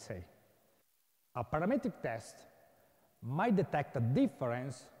data, let's say, a parametric test might detect a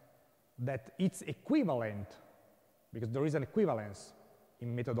difference that it's equivalent, because there is an equivalence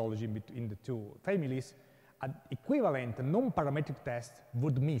in methodology between the two families, an equivalent non-parametric test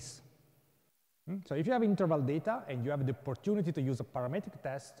would miss. So if you have interval data and you have the opportunity to use a parametric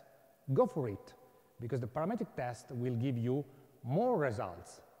test, go for it, because the parametric test will give you more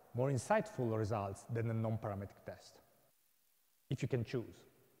results, more insightful results than the non-parametric test, if you can choose.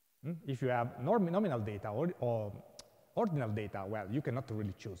 If you have nominal data or ordinal data, well, you cannot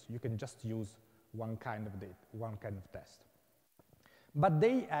really choose. You can just use one kind of data, one kind of test. But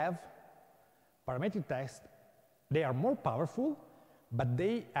they have parametric tests. They are more powerful, but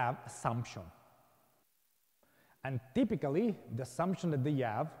they have assumption. And typically, the assumption that they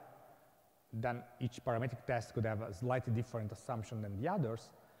have, then each parametric test could have a slightly different assumption than the others,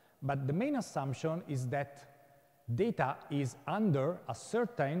 but the main assumption is that data is under a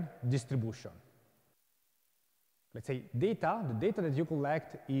certain distribution. Let's say the data that you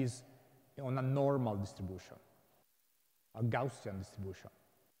collect is on a normal distribution. a Gaussian distribution,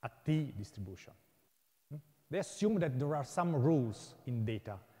 a T distribution. They assume that there are some rules in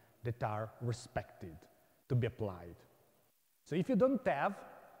data that are respected to be applied. So if you don't have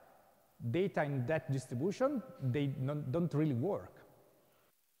data in that distribution, they don't really work.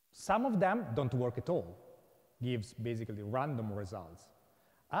 Some of them don't work at all, gives basically random results.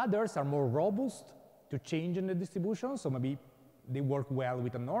 Others are more robust to change in the distribution, so maybe they work well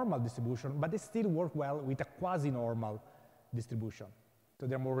with a normal distribution, but they still work well with a quasi-normal distribution. So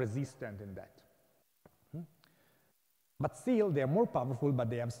they're more resistant in that. But still, they're more powerful, but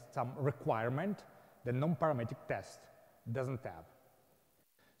they have some requirement that non-parametric test doesn't have.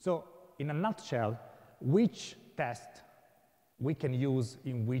 So in a nutshell, which test we can use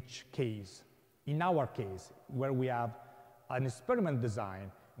in which case? In our case, where we have an experiment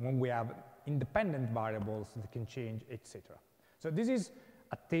design, when we have independent variables that can change, etc. So this is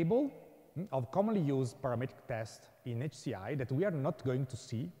a table of commonly used parametric tests in HCI that we are not going to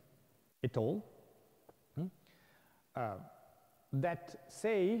see at all, that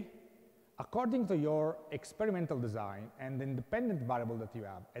say, according to your experimental design and the independent variable that you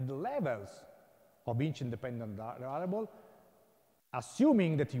have, at the levels of each independent variable,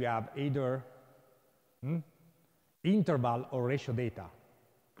 assuming that you have either interval or ratio data,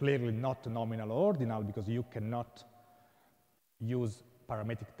 clearly not nominal or ordinal because you cannot use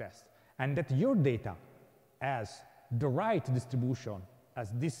parametric tests, and that your data has the right distribution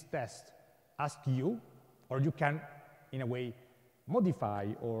as this test asks you, or you can, in a way, modify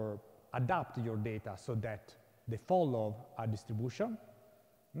or adapt your data so that they follow a distribution,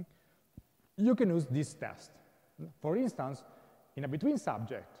 you can use this test. For instance, in a between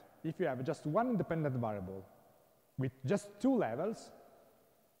subject, if you have just one independent variable with just two levels,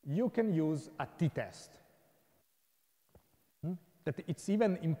 you can use a t-test. That it's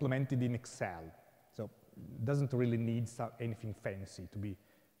even implemented in Excel, so it doesn't really need anything fancy to be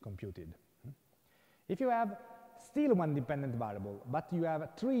computed. If you have still one dependent variable, but you have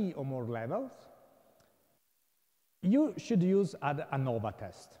 3 or more levels, you should use an ANOVA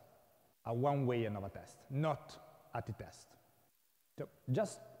test, a one-way ANOVA test, not a t-test. So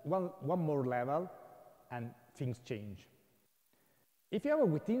just one more level and things change. If you have a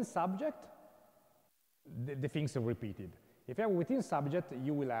within subject, the things are repeated. If you have a within subject,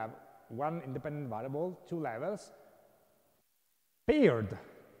 you will have one independent variable, 2 levels, paired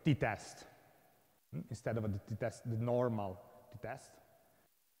t-test, instead of the t-test, the normal t-test,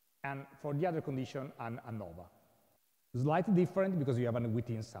 and for the other condition, an ANOVA. Slightly different because you have a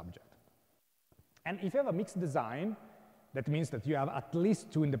within subject. And if you have a mixed design, that means that you have at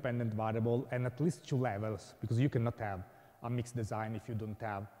least 2 independent variables and at least 2 levels, because you cannot have a mixed design if you don't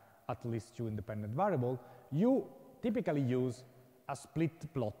have at least 2 independent variables. You typically use a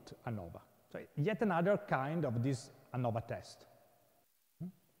split plot ANOVA. So yet another kind of this ANOVA test.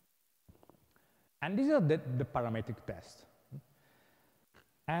 And these are the parametric tests.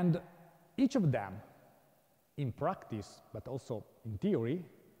 And each of them, in practice, but also in theory,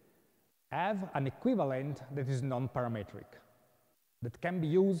 have an equivalent that is non-parametric, that can be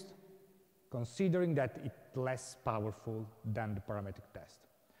used considering that it's less powerful than the parametric test.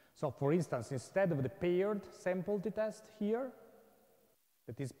 So for instance, instead of the paired sample t-test here,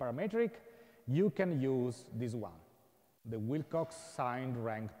 that is parametric, you can use this one, the Wilcox signed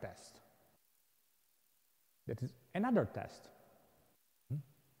rank test. That is another test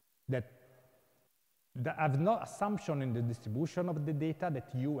that have no assumption in the distribution of the data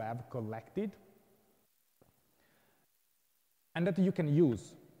that you have collected, and that you can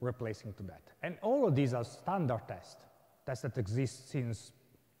use replacing to that. And all of these are standard tests that exist since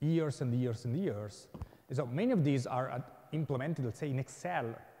years and years and years. So many of these are implemented, let's say, in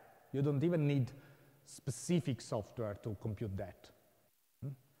Excel. You don't even need specific software to compute that.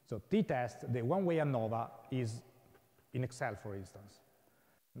 So t-test, the one-way ANOVA, is in Excel, for instance.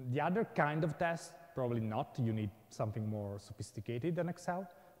 The other kind of test, probably not. You need something more sophisticated than Excel.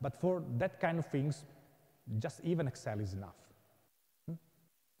 But for that kind of things, just even Excel is enough.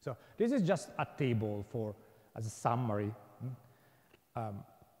 So this is just a table as a summary.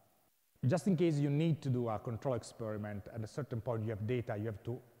 Just in case you need to do a control experiment, at a certain point you have data, you have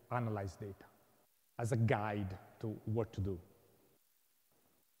to analyze data as a guide to what to do.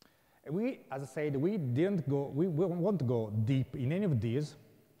 We, as I said, we won't go deep in any of these.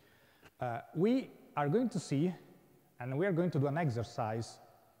 We are going to see, and we are going to do an exercise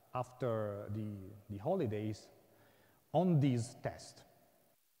after the holidays on this test.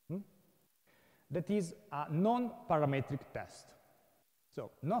 That is a non-parametric test. So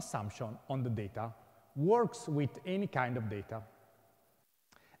no assumption on the data, works with any kind of data.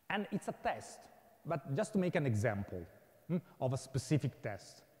 And it's a test, but just to make an example. of a specific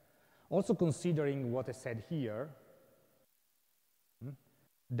test. Also considering what I said here,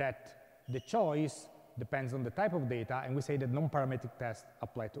 that the choice depends on the type of data, and we say that non-parametric tests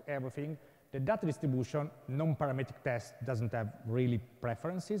apply to everything. The data distribution, non-parametric test doesn't have really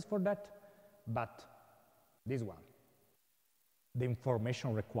preferences for that, but this one, the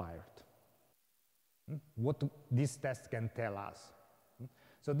information required. What this test can tell us.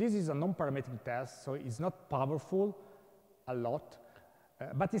 So this is a non-parametric test, so it's not powerful a lot,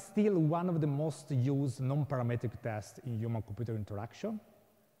 but it's still one of the most used non-parametric tests in human-computer interaction.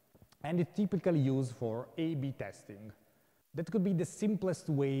 And it's typically used for A/B testing. That could be the simplest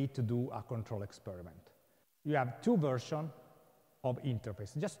way to do a control experiment. You have two versions of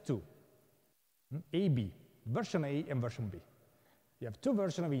interface, just two. A/B, version A and version B. You have two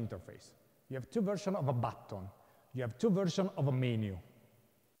versions of interface. You have two versions of a button. You have two versions of a menu.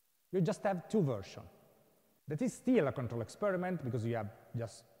 You just have two versions. That is still a control experiment because you have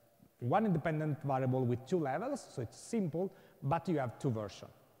just one independent variable with two levels, so it's simple, but you have two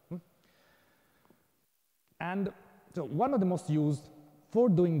versions. And so one of the most used for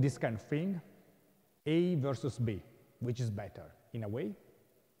doing this kind of thing, A versus B, which is better in a way.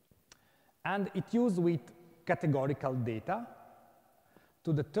 And it's used with categorical data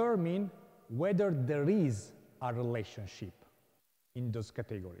to determine whether there is a relationship in those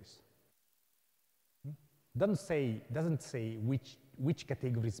categories. Doesn't say which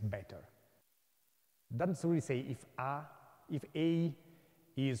category is better. Doesn't really say if A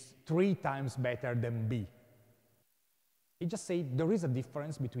is 3 times better than B. It just says there is a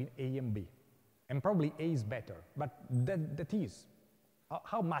difference between A and B, and probably A is better, but that is.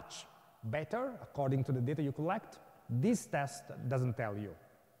 How much better, according to the data you collect, this test doesn't tell you.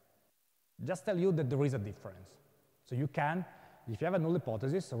 Just tell you that there is a difference. So you can, if you have a null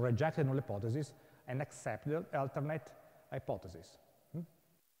hypothesis, reject a null hypothesis and accept the alternate hypothesis.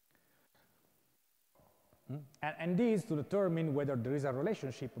 And this, to determine whether there is a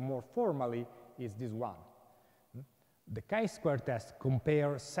relationship more formally, is this one. The chi-square test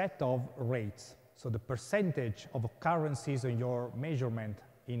compares set of rates, so the percentage of occurrences in your measurement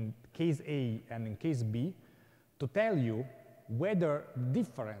in case A and in case B, to tell you whether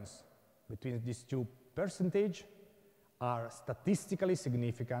difference between these two percentages are statistically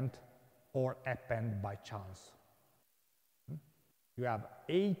significant or happened by chance. You have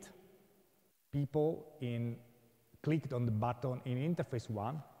 8 people clicked on the button in interface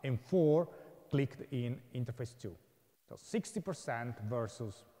 1 and 4 clicked in interface 2. So 60%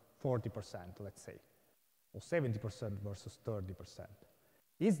 versus 40%, let's say, or 70% versus 30%.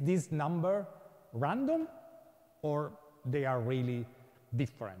 Is this number random, or they are really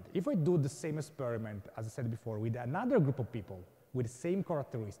different? If I do the same experiment, as I said before, with another group of people with the same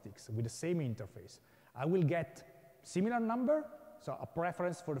characteristics, with the same interface, I will get similar number, so a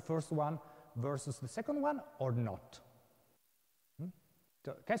preference for the first one versus the second one, or not?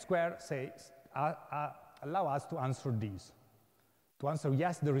 So chi-square says, allow us to answer these, to answer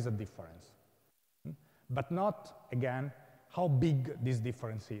yes, there is a difference, but not, again, how big this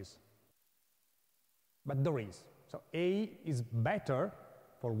difference is. But there is. So A is better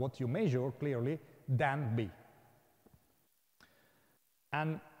for what you measure, clearly, than B.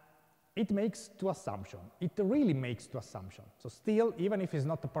 And it makes 2 assumptions. It really makes 2 assumptions. So still, even if it's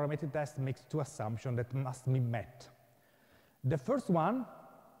not a parametric test, it makes 2 assumptions that must be met. The first one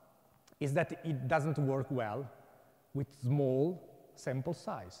is that it doesn't work well with small sample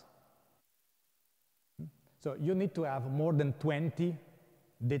size. So you need to have more than 20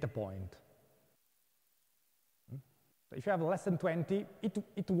 data points. So if you have less than 20,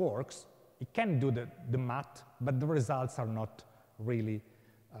 it works. It can do the math, but the results are not really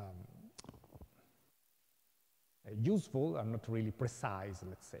useful, are not really precise,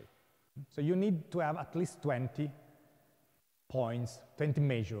 let's say. So you need to have at least 20 points, 20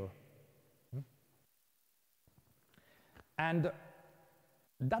 measures. And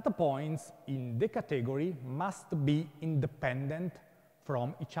data points in the category must be independent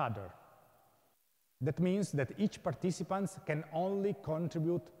from each other. That means that each participant can only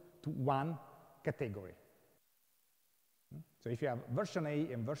contribute to one category. So if you have version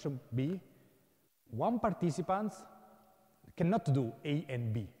A and version B, one participant cannot do A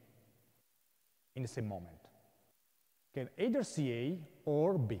and B in the same moment. Can either see A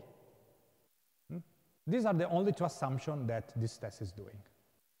or B. These are the only 2 assumptions that this test is doing.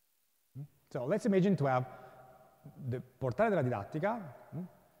 So let's imagine to have the portale della didattica,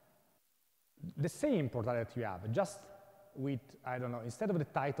 the same portale that you have, just with, I don't know, instead of the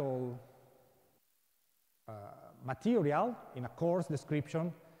title material in a course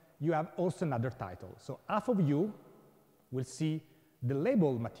description, you have also another title. So half of you will see the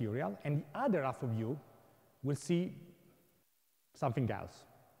labeled material, and the other half of you will see something else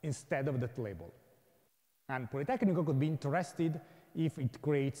instead of that label. And Politecnico could be interested if it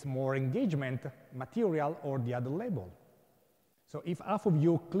creates more engagement material or the other label. So if half of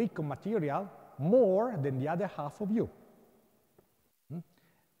you click on material more than the other half of you.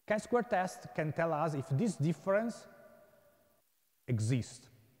 Chi-square test can tell us if this difference exists,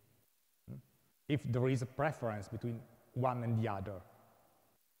 if there is a preference between one and the other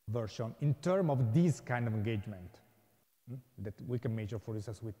version in terms of this kind of engagement that we can measure, for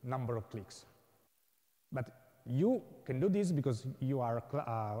instance, with number of clicks. But you can do this because you are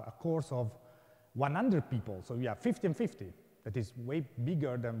a course of 100 people, so you have 50 and 50. That is way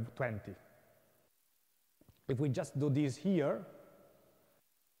bigger than 20. If we just do this here,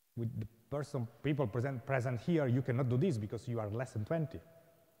 with the people present here, you cannot do this because you are less than 20.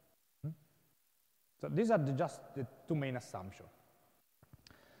 So these are just the two main assumptions.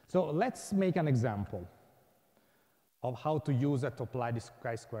 So let's make an example of how to use it to apply this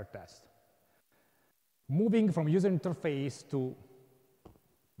chi-square test. Moving from user interface to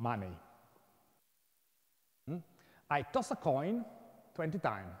money. I toss a coin 20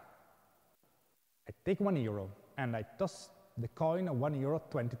 times. I take €1 and I toss the coin of €1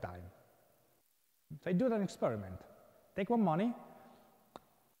 20 times. So I do an experiment. Take one money,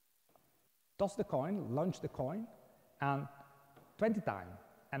 toss the coin, launch the coin, and 20 times.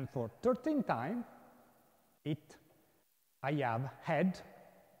 And for 13 times, I have head,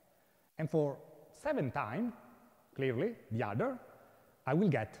 and for 7 times, clearly, the other, I will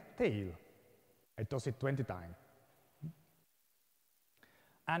get tail. I toss it 20 times.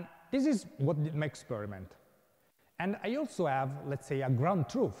 And this is what my experiment. And I also have, let's say, a ground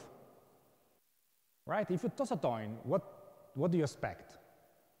truth. Right? If you toss a coin, what do you expect?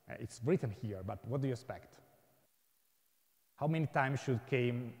 It's written here, but what do you expect? How many times should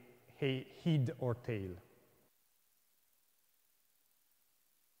came head or tail?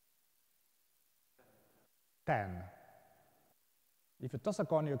 10. If you toss a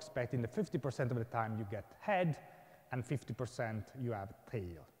coin, you expect in the 50% of the time you get head, and 50% you have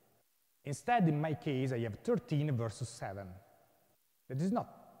tail. Instead, in my case, I have 13 versus 7. That is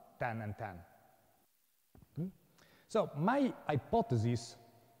not 10 and 10. So my hypothesis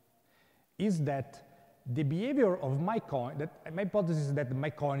is that the behavior of my coin, my hypothesis is that my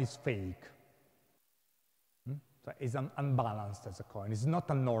coin is fake. So it's unbalanced as a coin. It's not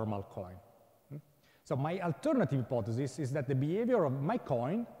a normal coin. So my alternative hypothesis is that the behavior of my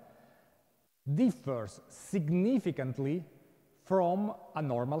coin differs significantly from a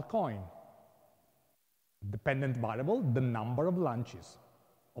normal coin. Dependent variable, the number of launches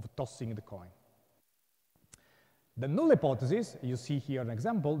of tossing the coin. The null hypothesis, you see here an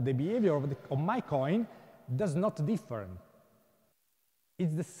example, the behavior of my coin does not differ.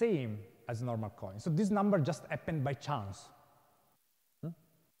 It's the same as normal coin. So this number just happened by chance.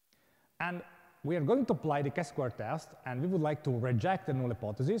 And we are going to apply the chi-square test, and we would like to reject the null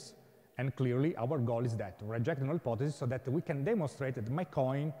hypothesis. And clearly, our goal is that, to reject the null hypothesis so that we can demonstrate that my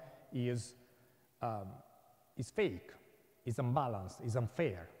coin is fake, is unbalanced, is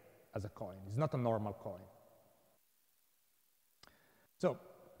unfair as a coin. It's not a normal coin. So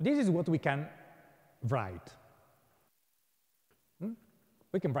this is what we can write.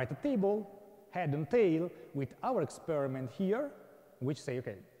 We can write a table, head and tail, with our experiment here, which say,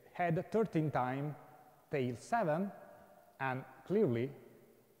 okay, head 13 times, tail 7, and clearly,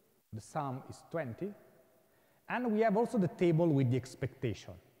 the sum is 20. And we have also the table with the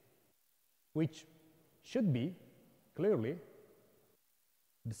expectation, which should be, clearly,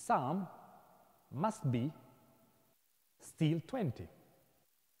 the sum must be still 20.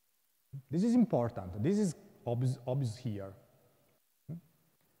 This is important. This is obvious here,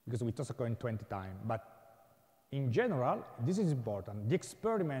 because we toss a coin 20 times. But in general, this is important. The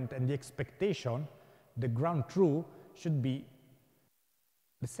experiment and the expectation, the ground truth, should be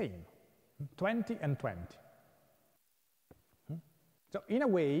the same, 20 and 20. So in a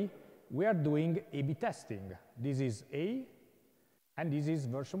way, we are doing A/B testing. This is A, and this is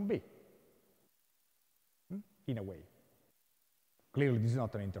version B, in a way. Clearly, this is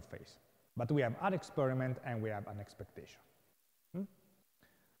not an interface. But we have an experiment, and we have an expectation.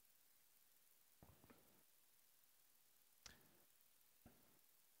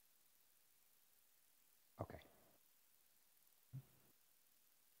 Okay.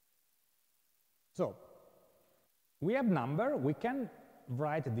 So we have number. We can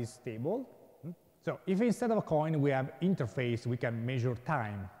write this table. So if instead of a coin, we have interface, we can measure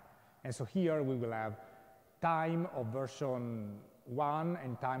time. And so here we will have time of version 1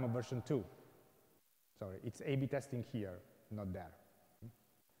 and time of version 2. Sorry, it's A/B testing here, not there.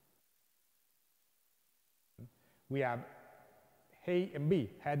 We have A and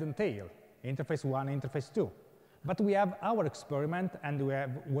B, head and tail, interface 1, interface 2. But we have our experiment, and we have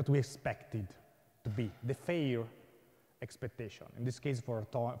what we expected to be, the fair expectation. In this case, for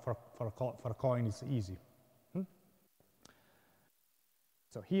a coin, it's easy.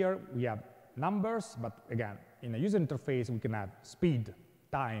 So here we have numbers, but again, in a user interface, we can have speed,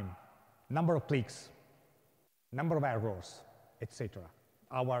 time, number of clicks, number of errors, etc.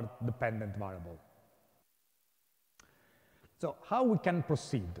 Our dependent variable. So how we can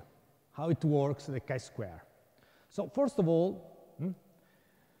proceed, how it works, the chi-square. So first of all,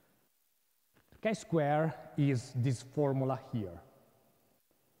 chi-square is this formula here.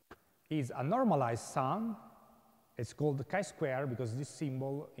 Is a normalized sum. It's called chi-square because this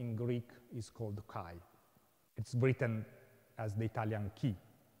symbol in Greek is called chi. It's written as the Italian chi,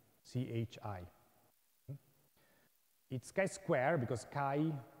 C-H-I. It's chi-square because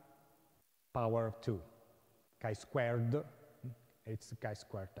chi power 2. Chi-squared, it's a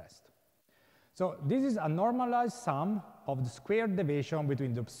chi-square test. So this is a normalized sum of the square deviation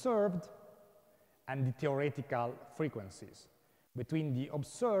between the observed and the theoretical frequencies, between the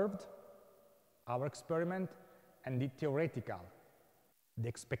observed, our experiment, and the theoretical, the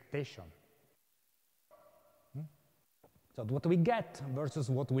expectation. So what we get versus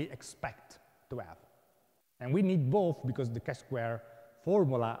what we expect to have. And we need both because the chi-square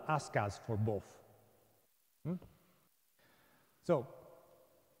formula asks us for both. So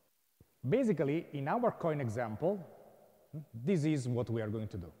basically, in our coin example, this is what we are going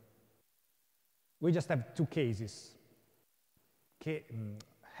to do. We just have two cases,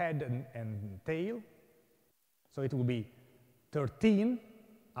 head and tail. So it will be 13,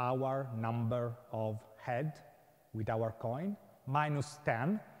 our number of head with our coin, minus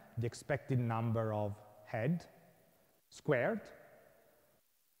 10, the expected number of head, squared,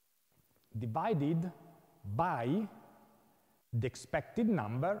 divided by the expected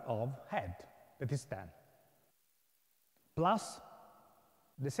number of head, that is 10. Plus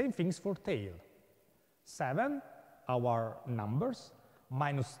the same things for tail. 7, our numbers,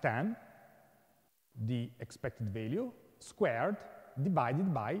 minus 10, the expected value, squared,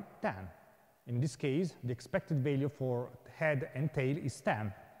 divided by 10. In this case, the expected value for head and tail is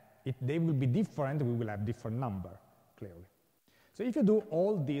 10. They will be different, we will have different number, clearly. So if you do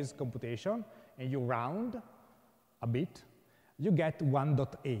all these computation and you round a bit, you get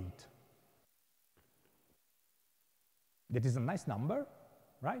 1.8. That is a nice number,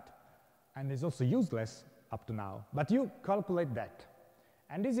 right? And it's also useless up to now. But you calculate that.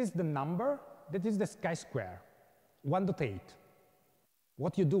 And this is the number, that is the chi-square, 1.8.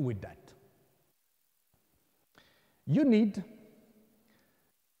 What you do with that? You need,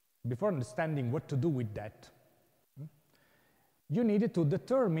 before understanding what to do with that, you need to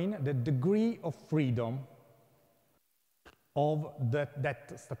determine the degree of freedom of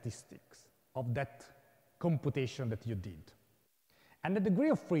that statistics, of that computation that you did. And the degree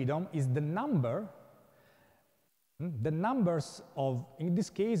of freedom is the number, the numbers of, in this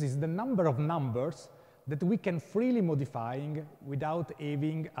case, is the number of numbers that we can freely modifying without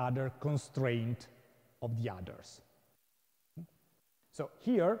having other constraint of the others. So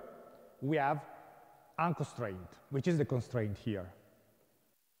here we have unconstrained, which is the constraint here.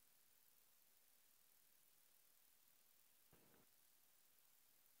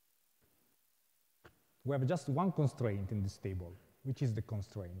 We have just one constraint in this table, which is the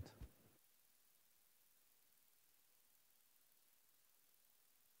constraint.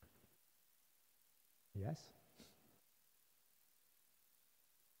 Yes?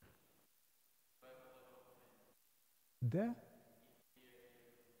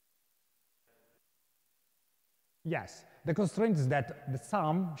 Yes, the constraint is that the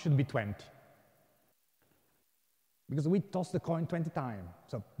sum should be 20. Because we toss the coin 20 times.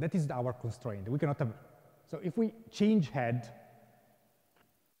 So that is our constraint. We cannot have. So if we change head,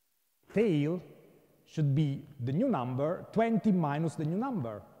 tail should be the new number, 20 minus the new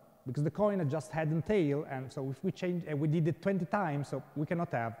number. Because the coin is just head and tail, and so if we change, and we did it 20 times, so we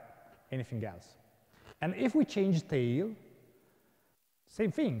cannot have anything else. And if we change tail,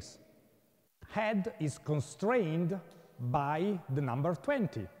 same things. Head is constrained by the number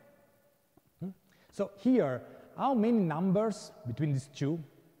 20. So here, how many numbers between these two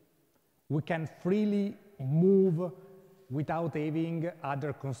we can freely move without having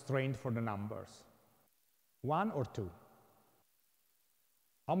other constraint for the numbers? 1 or 2?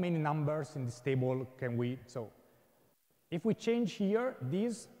 How many numbers in this table can we, so if we change here,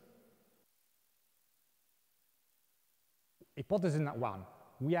 these, hypothesis 1,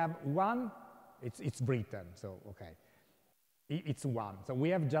 we have 1 It's written, so okay. It's 1. So we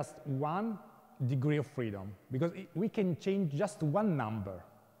have just 1 degree of freedom, because we can change just one number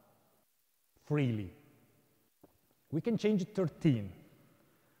freely. We can change 13.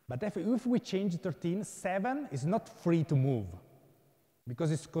 But if we change 13, 7 is not free to move,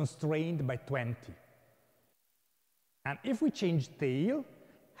 because it's constrained by 20. And if we change tail,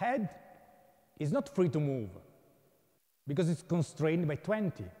 head is not free to move, because it's constrained by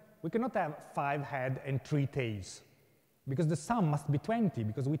 20. We cannot have 5 heads and 3 tails, because the sum must be 20,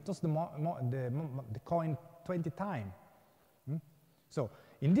 because we toss the coin 20 times. So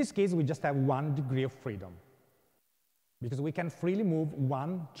in this case, we just have 1 degree of freedom, because we can freely move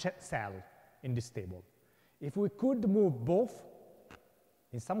 1 cell in this table. If we could move both,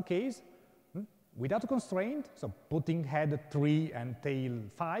 in some case, without a constraint, so putting head 3 and tail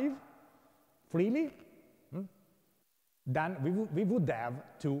 5 freely, then we would have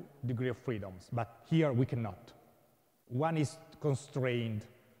 2 degrees of freedoms, but here we cannot. One is constrained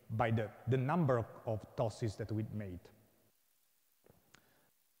by the number of tosses that we made.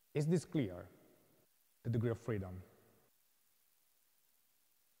 Is this clear, the degree of freedom?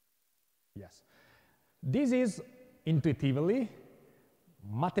 Yes. This is intuitively,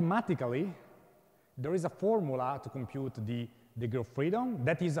 mathematically, there is a formula to compute the degree of freedom.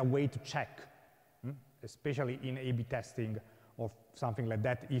 That is a way to check, especially in A/B testing or something like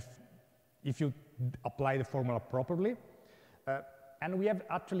that, if you apply the formula properly. And we have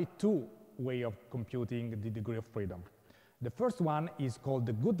actually 2 ways of computing the degree of freedom. The first one is called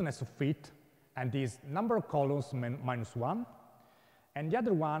the goodness of fit, and is number of columns minus 1. And the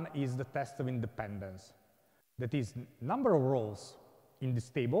other one is the test of independence. That is number of rows in this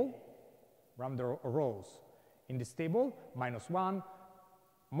table, number of rows in this table, minus 1,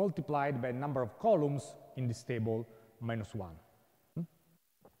 multiplied by number of columns in this table, minus 1.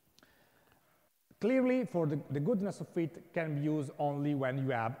 Clearly, for the goodness of fit can be used only when you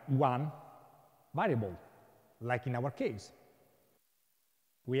have 1 variable, like in our case.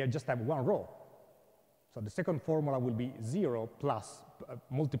 We just have 1 row. So the second formula will be 0 plus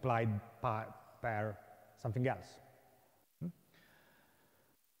multiplied per something else.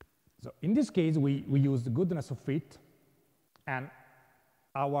 So in this case, we use the goodness of fit, and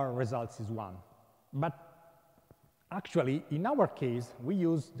our results is 1. But actually, in our case, we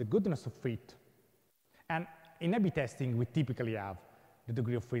use the goodness of fit. And in A/B testing, we typically have the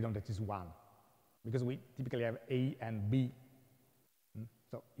degree of freedom that is 1, because we typically have A and B.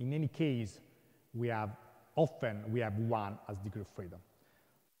 So in any case, often we have 1 as degree of freedom.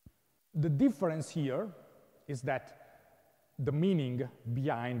 The difference here is that the meaning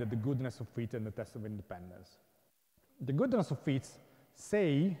behind the goodness of fit and the test of independence. The goodness of fit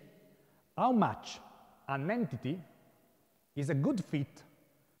say how much an entity is a good fit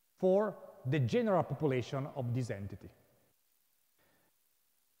for the general population of this entity.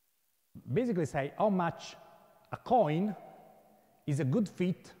 Basically say how much a coin is a good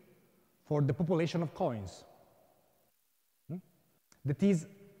fit for the population of coins. That is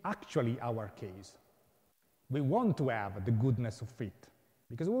actually our case. We want to have the goodness of fit,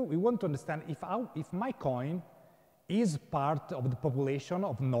 because we want to understand if my coin is part of the population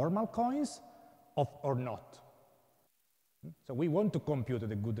of normal coins or not. So we want to compute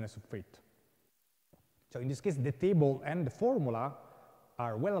the goodness of fit. So in this case, the table and the formula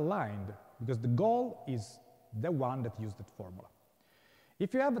are well aligned, because the goal is the one that used that formula.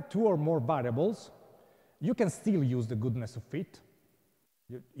 If you have 2 or more variables, you can still use the goodness of fit.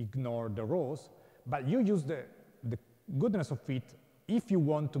 You ignore the rows, but you use the goodness of fit if you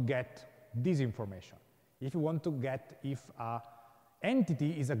want to get this information. If you want to get if an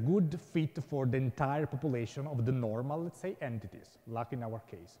entity is a good fit for the entire population of the normal, let's say, entities, like in our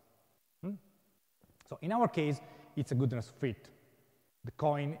case. So in our case, it's a goodness of fit. The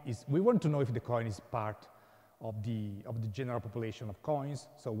coin is, we want to know if the coin is part of the general population of coins,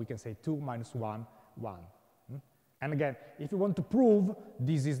 so we can say 2 minus 1, 1. And again, if you want to prove,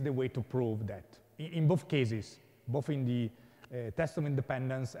 this is the way to prove that. In both cases, both in the test of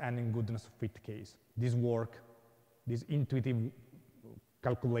independence and in goodness of fit case, this intuitive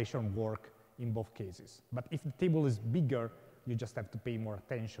calculation work in both cases. But if the table is bigger, you just have to pay more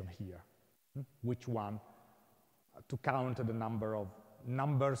attention here. Which one to count the number of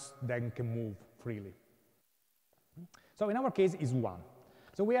numbers that can move freely. So in our case is 1.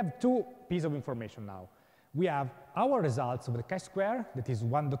 So we have 2 pieces of information now. We have our results of the chi-square, that is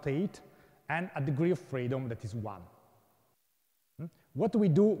 1.8, and a degree of freedom that is 1. What do we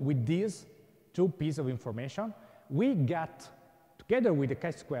do with these 2 pieces of information? We got, together with the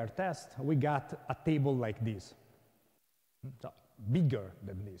chi-square test, we got a table like this, so bigger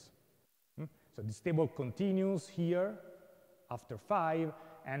than this. So this table continues here after 5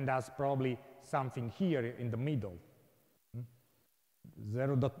 and has probably something here in the middle.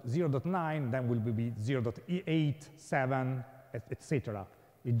 0.9, then will be 0.8, 7, etc.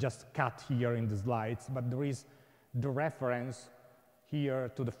 It just cut here in the slides, but there is the reference here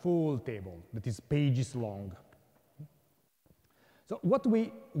to the full table that is pages long. So what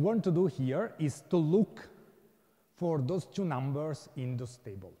we want to do here is to look for those two numbers in this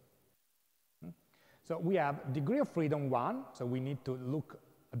table. So we have degree of freedom 1, so we need to look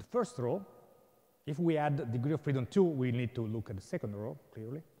at the first row. If we add degree of freedom 2, we need to look at the second row,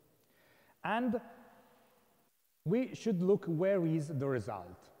 clearly. And we should look where is the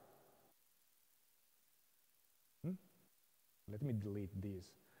result. Let me delete this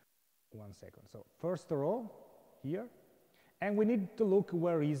 1 second. So first row here, and we need to look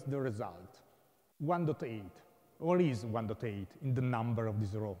where is the result. 1.8. Or is 1.8 in the number of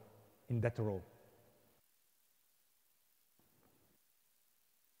this row, in that row?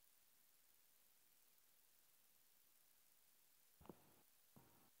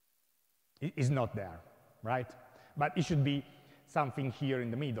 It is not there, right? But it should be something here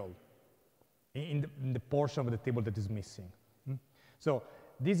in the middle, in the portion of the table that is missing. So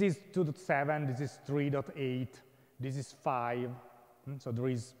this is 2.7, this is 3.8, this is 5. So there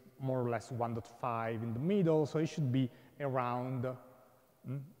is more or less 1.5 in the middle, so it should be around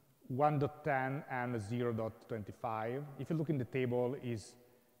 1.10 and 0.25. If you look in the table,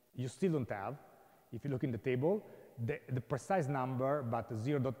 you still don't have. If you look in the table, the precise number, but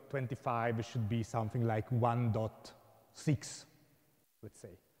 0.25 should be something like 1.6, let's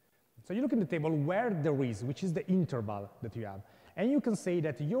say. So you look in the table where there is, which is the interval that you have, and you can say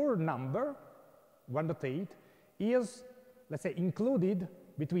that your number, 1.8, is, let's say, included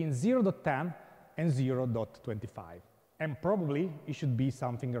between 0.10 and 0.25. And probably it should be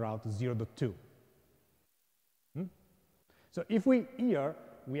something around 0.2. So if here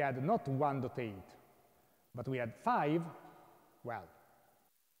we had not 1.8, but we had 5, well,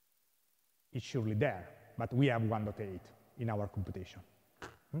 it's surely there, but we have 1.8 in our computation.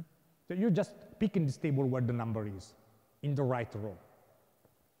 So you just pick in this table where the number is, in the right row.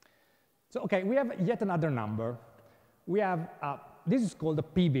 So, okay, we have yet another number. We have, this is called a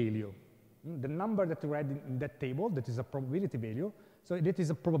p-value. The number that we read in that table, that is a probability value. So that is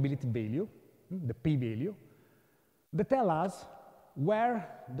a probability value, the p-value, that tell us where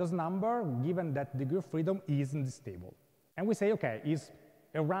this number, given that degree of freedom, is in this table. And we say, okay, is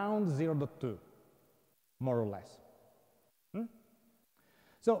around 0.2, more or less.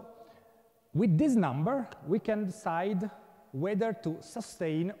 So with this number, we can decide whether to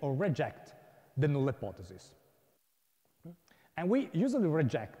sustain or reject the null hypothesis. And we usually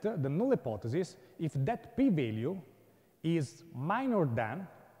reject the null hypothesis if that p-value is minor than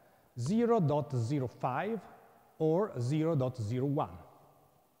 0.05 or 0.01.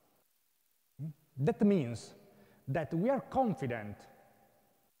 That means that we are confident,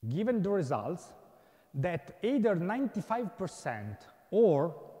 given the results, that either 95%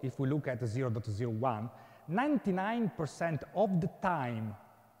 or, if we look at 0.01, 99% of the time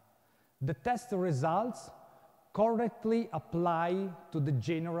the test results correctly apply to the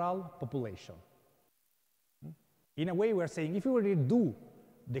general population. In a way, we're saying if we really do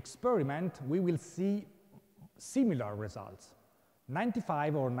the experiment, we will see similar results,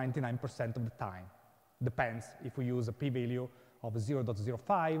 95 or 99% of the time. Depends if we use a p-value of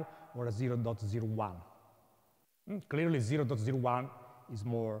 0.05 or a 0.01. Clearly, 0.01 is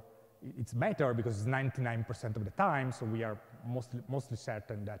more, it's better because it's 99% of the time, so we are mostly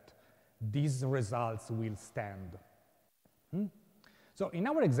certain that these results will stand. So in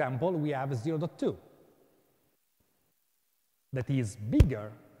our example, we have 0.2 that is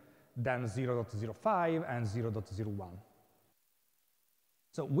bigger than 0.05 and 0.01.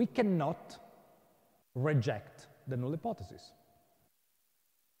 So we cannot reject the null hypothesis.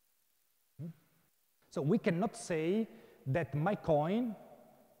 So we cannot say that my coin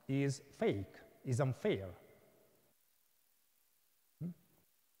is fake, is unfair.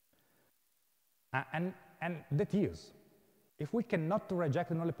 And that is. If we cannot reject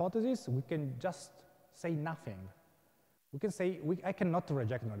the null hypothesis, we can just say nothing. We can say, I cannot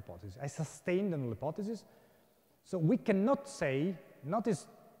reject the null hypothesis. I sustain the null hypothesis. So we cannot say, notice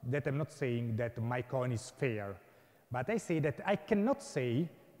that I'm not saying that my coin is fair, but I say that I cannot say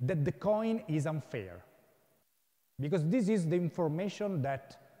that the coin is unfair. Because this is the information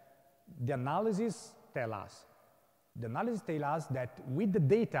that the analysis tells us. The analysis tells us that with the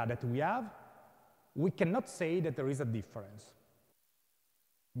data that we have, we cannot say that there is a difference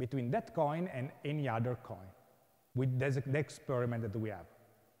between that coin and any other coin with the experiment that we have.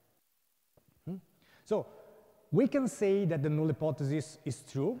 So we can say that the null hypothesis is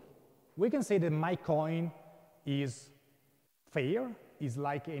true. We can say that my coin is fair, is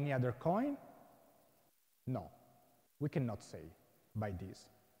like any other coin. No, we cannot say by this.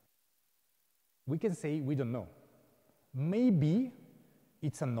 We can say we don't know. Maybe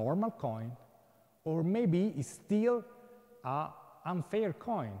it's a normal coin, or maybe it's still an unfair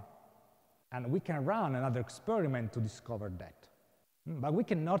coin. And we can run another experiment to discover that. But we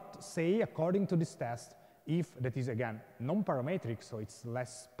cannot say, according to this test, if that is, again, non-parametric, so it's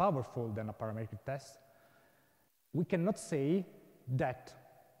less powerful than a parametric test, we cannot say that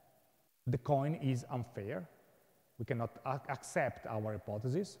the coin is unfair. We cannot accept our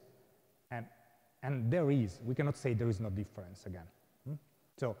hypothesis. And there is. We cannot say there is no difference again.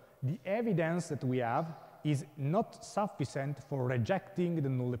 So the evidence that we have is not sufficient for rejecting the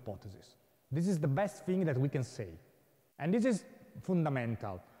null hypothesis. This is the best thing that we can say. And this is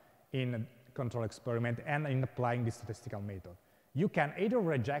fundamental in a control experiment and in applying the statistical method. You can either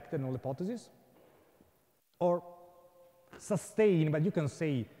reject the null hypothesis or sustain, but you can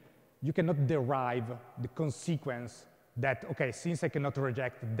say you cannot derive the consequence that, okay, since I cannot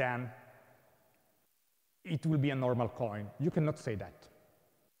reject, then it will be a normal coin. You cannot say that.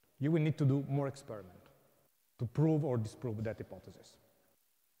 You will need to do more experiment to prove or disprove that hypothesis.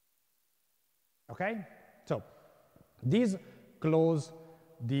 Okay? So this closes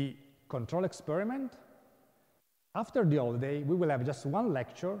the control experiment. After the holiday, we will have just one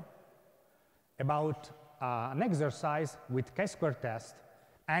lecture about an exercise with chi-square test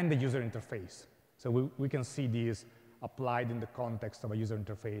and the user interface. So we can see these applied in the context of a user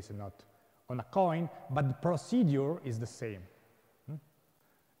interface and not on a coin, but the procedure is the same.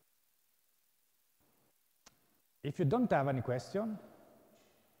 If you don't have any question,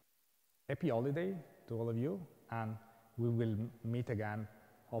 happy holiday to all of you, and we will meet again,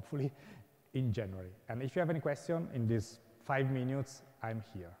 hopefully, in January. And if you have any question in these 5 minutes, I'm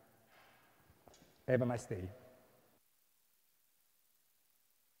here. Have a nice day.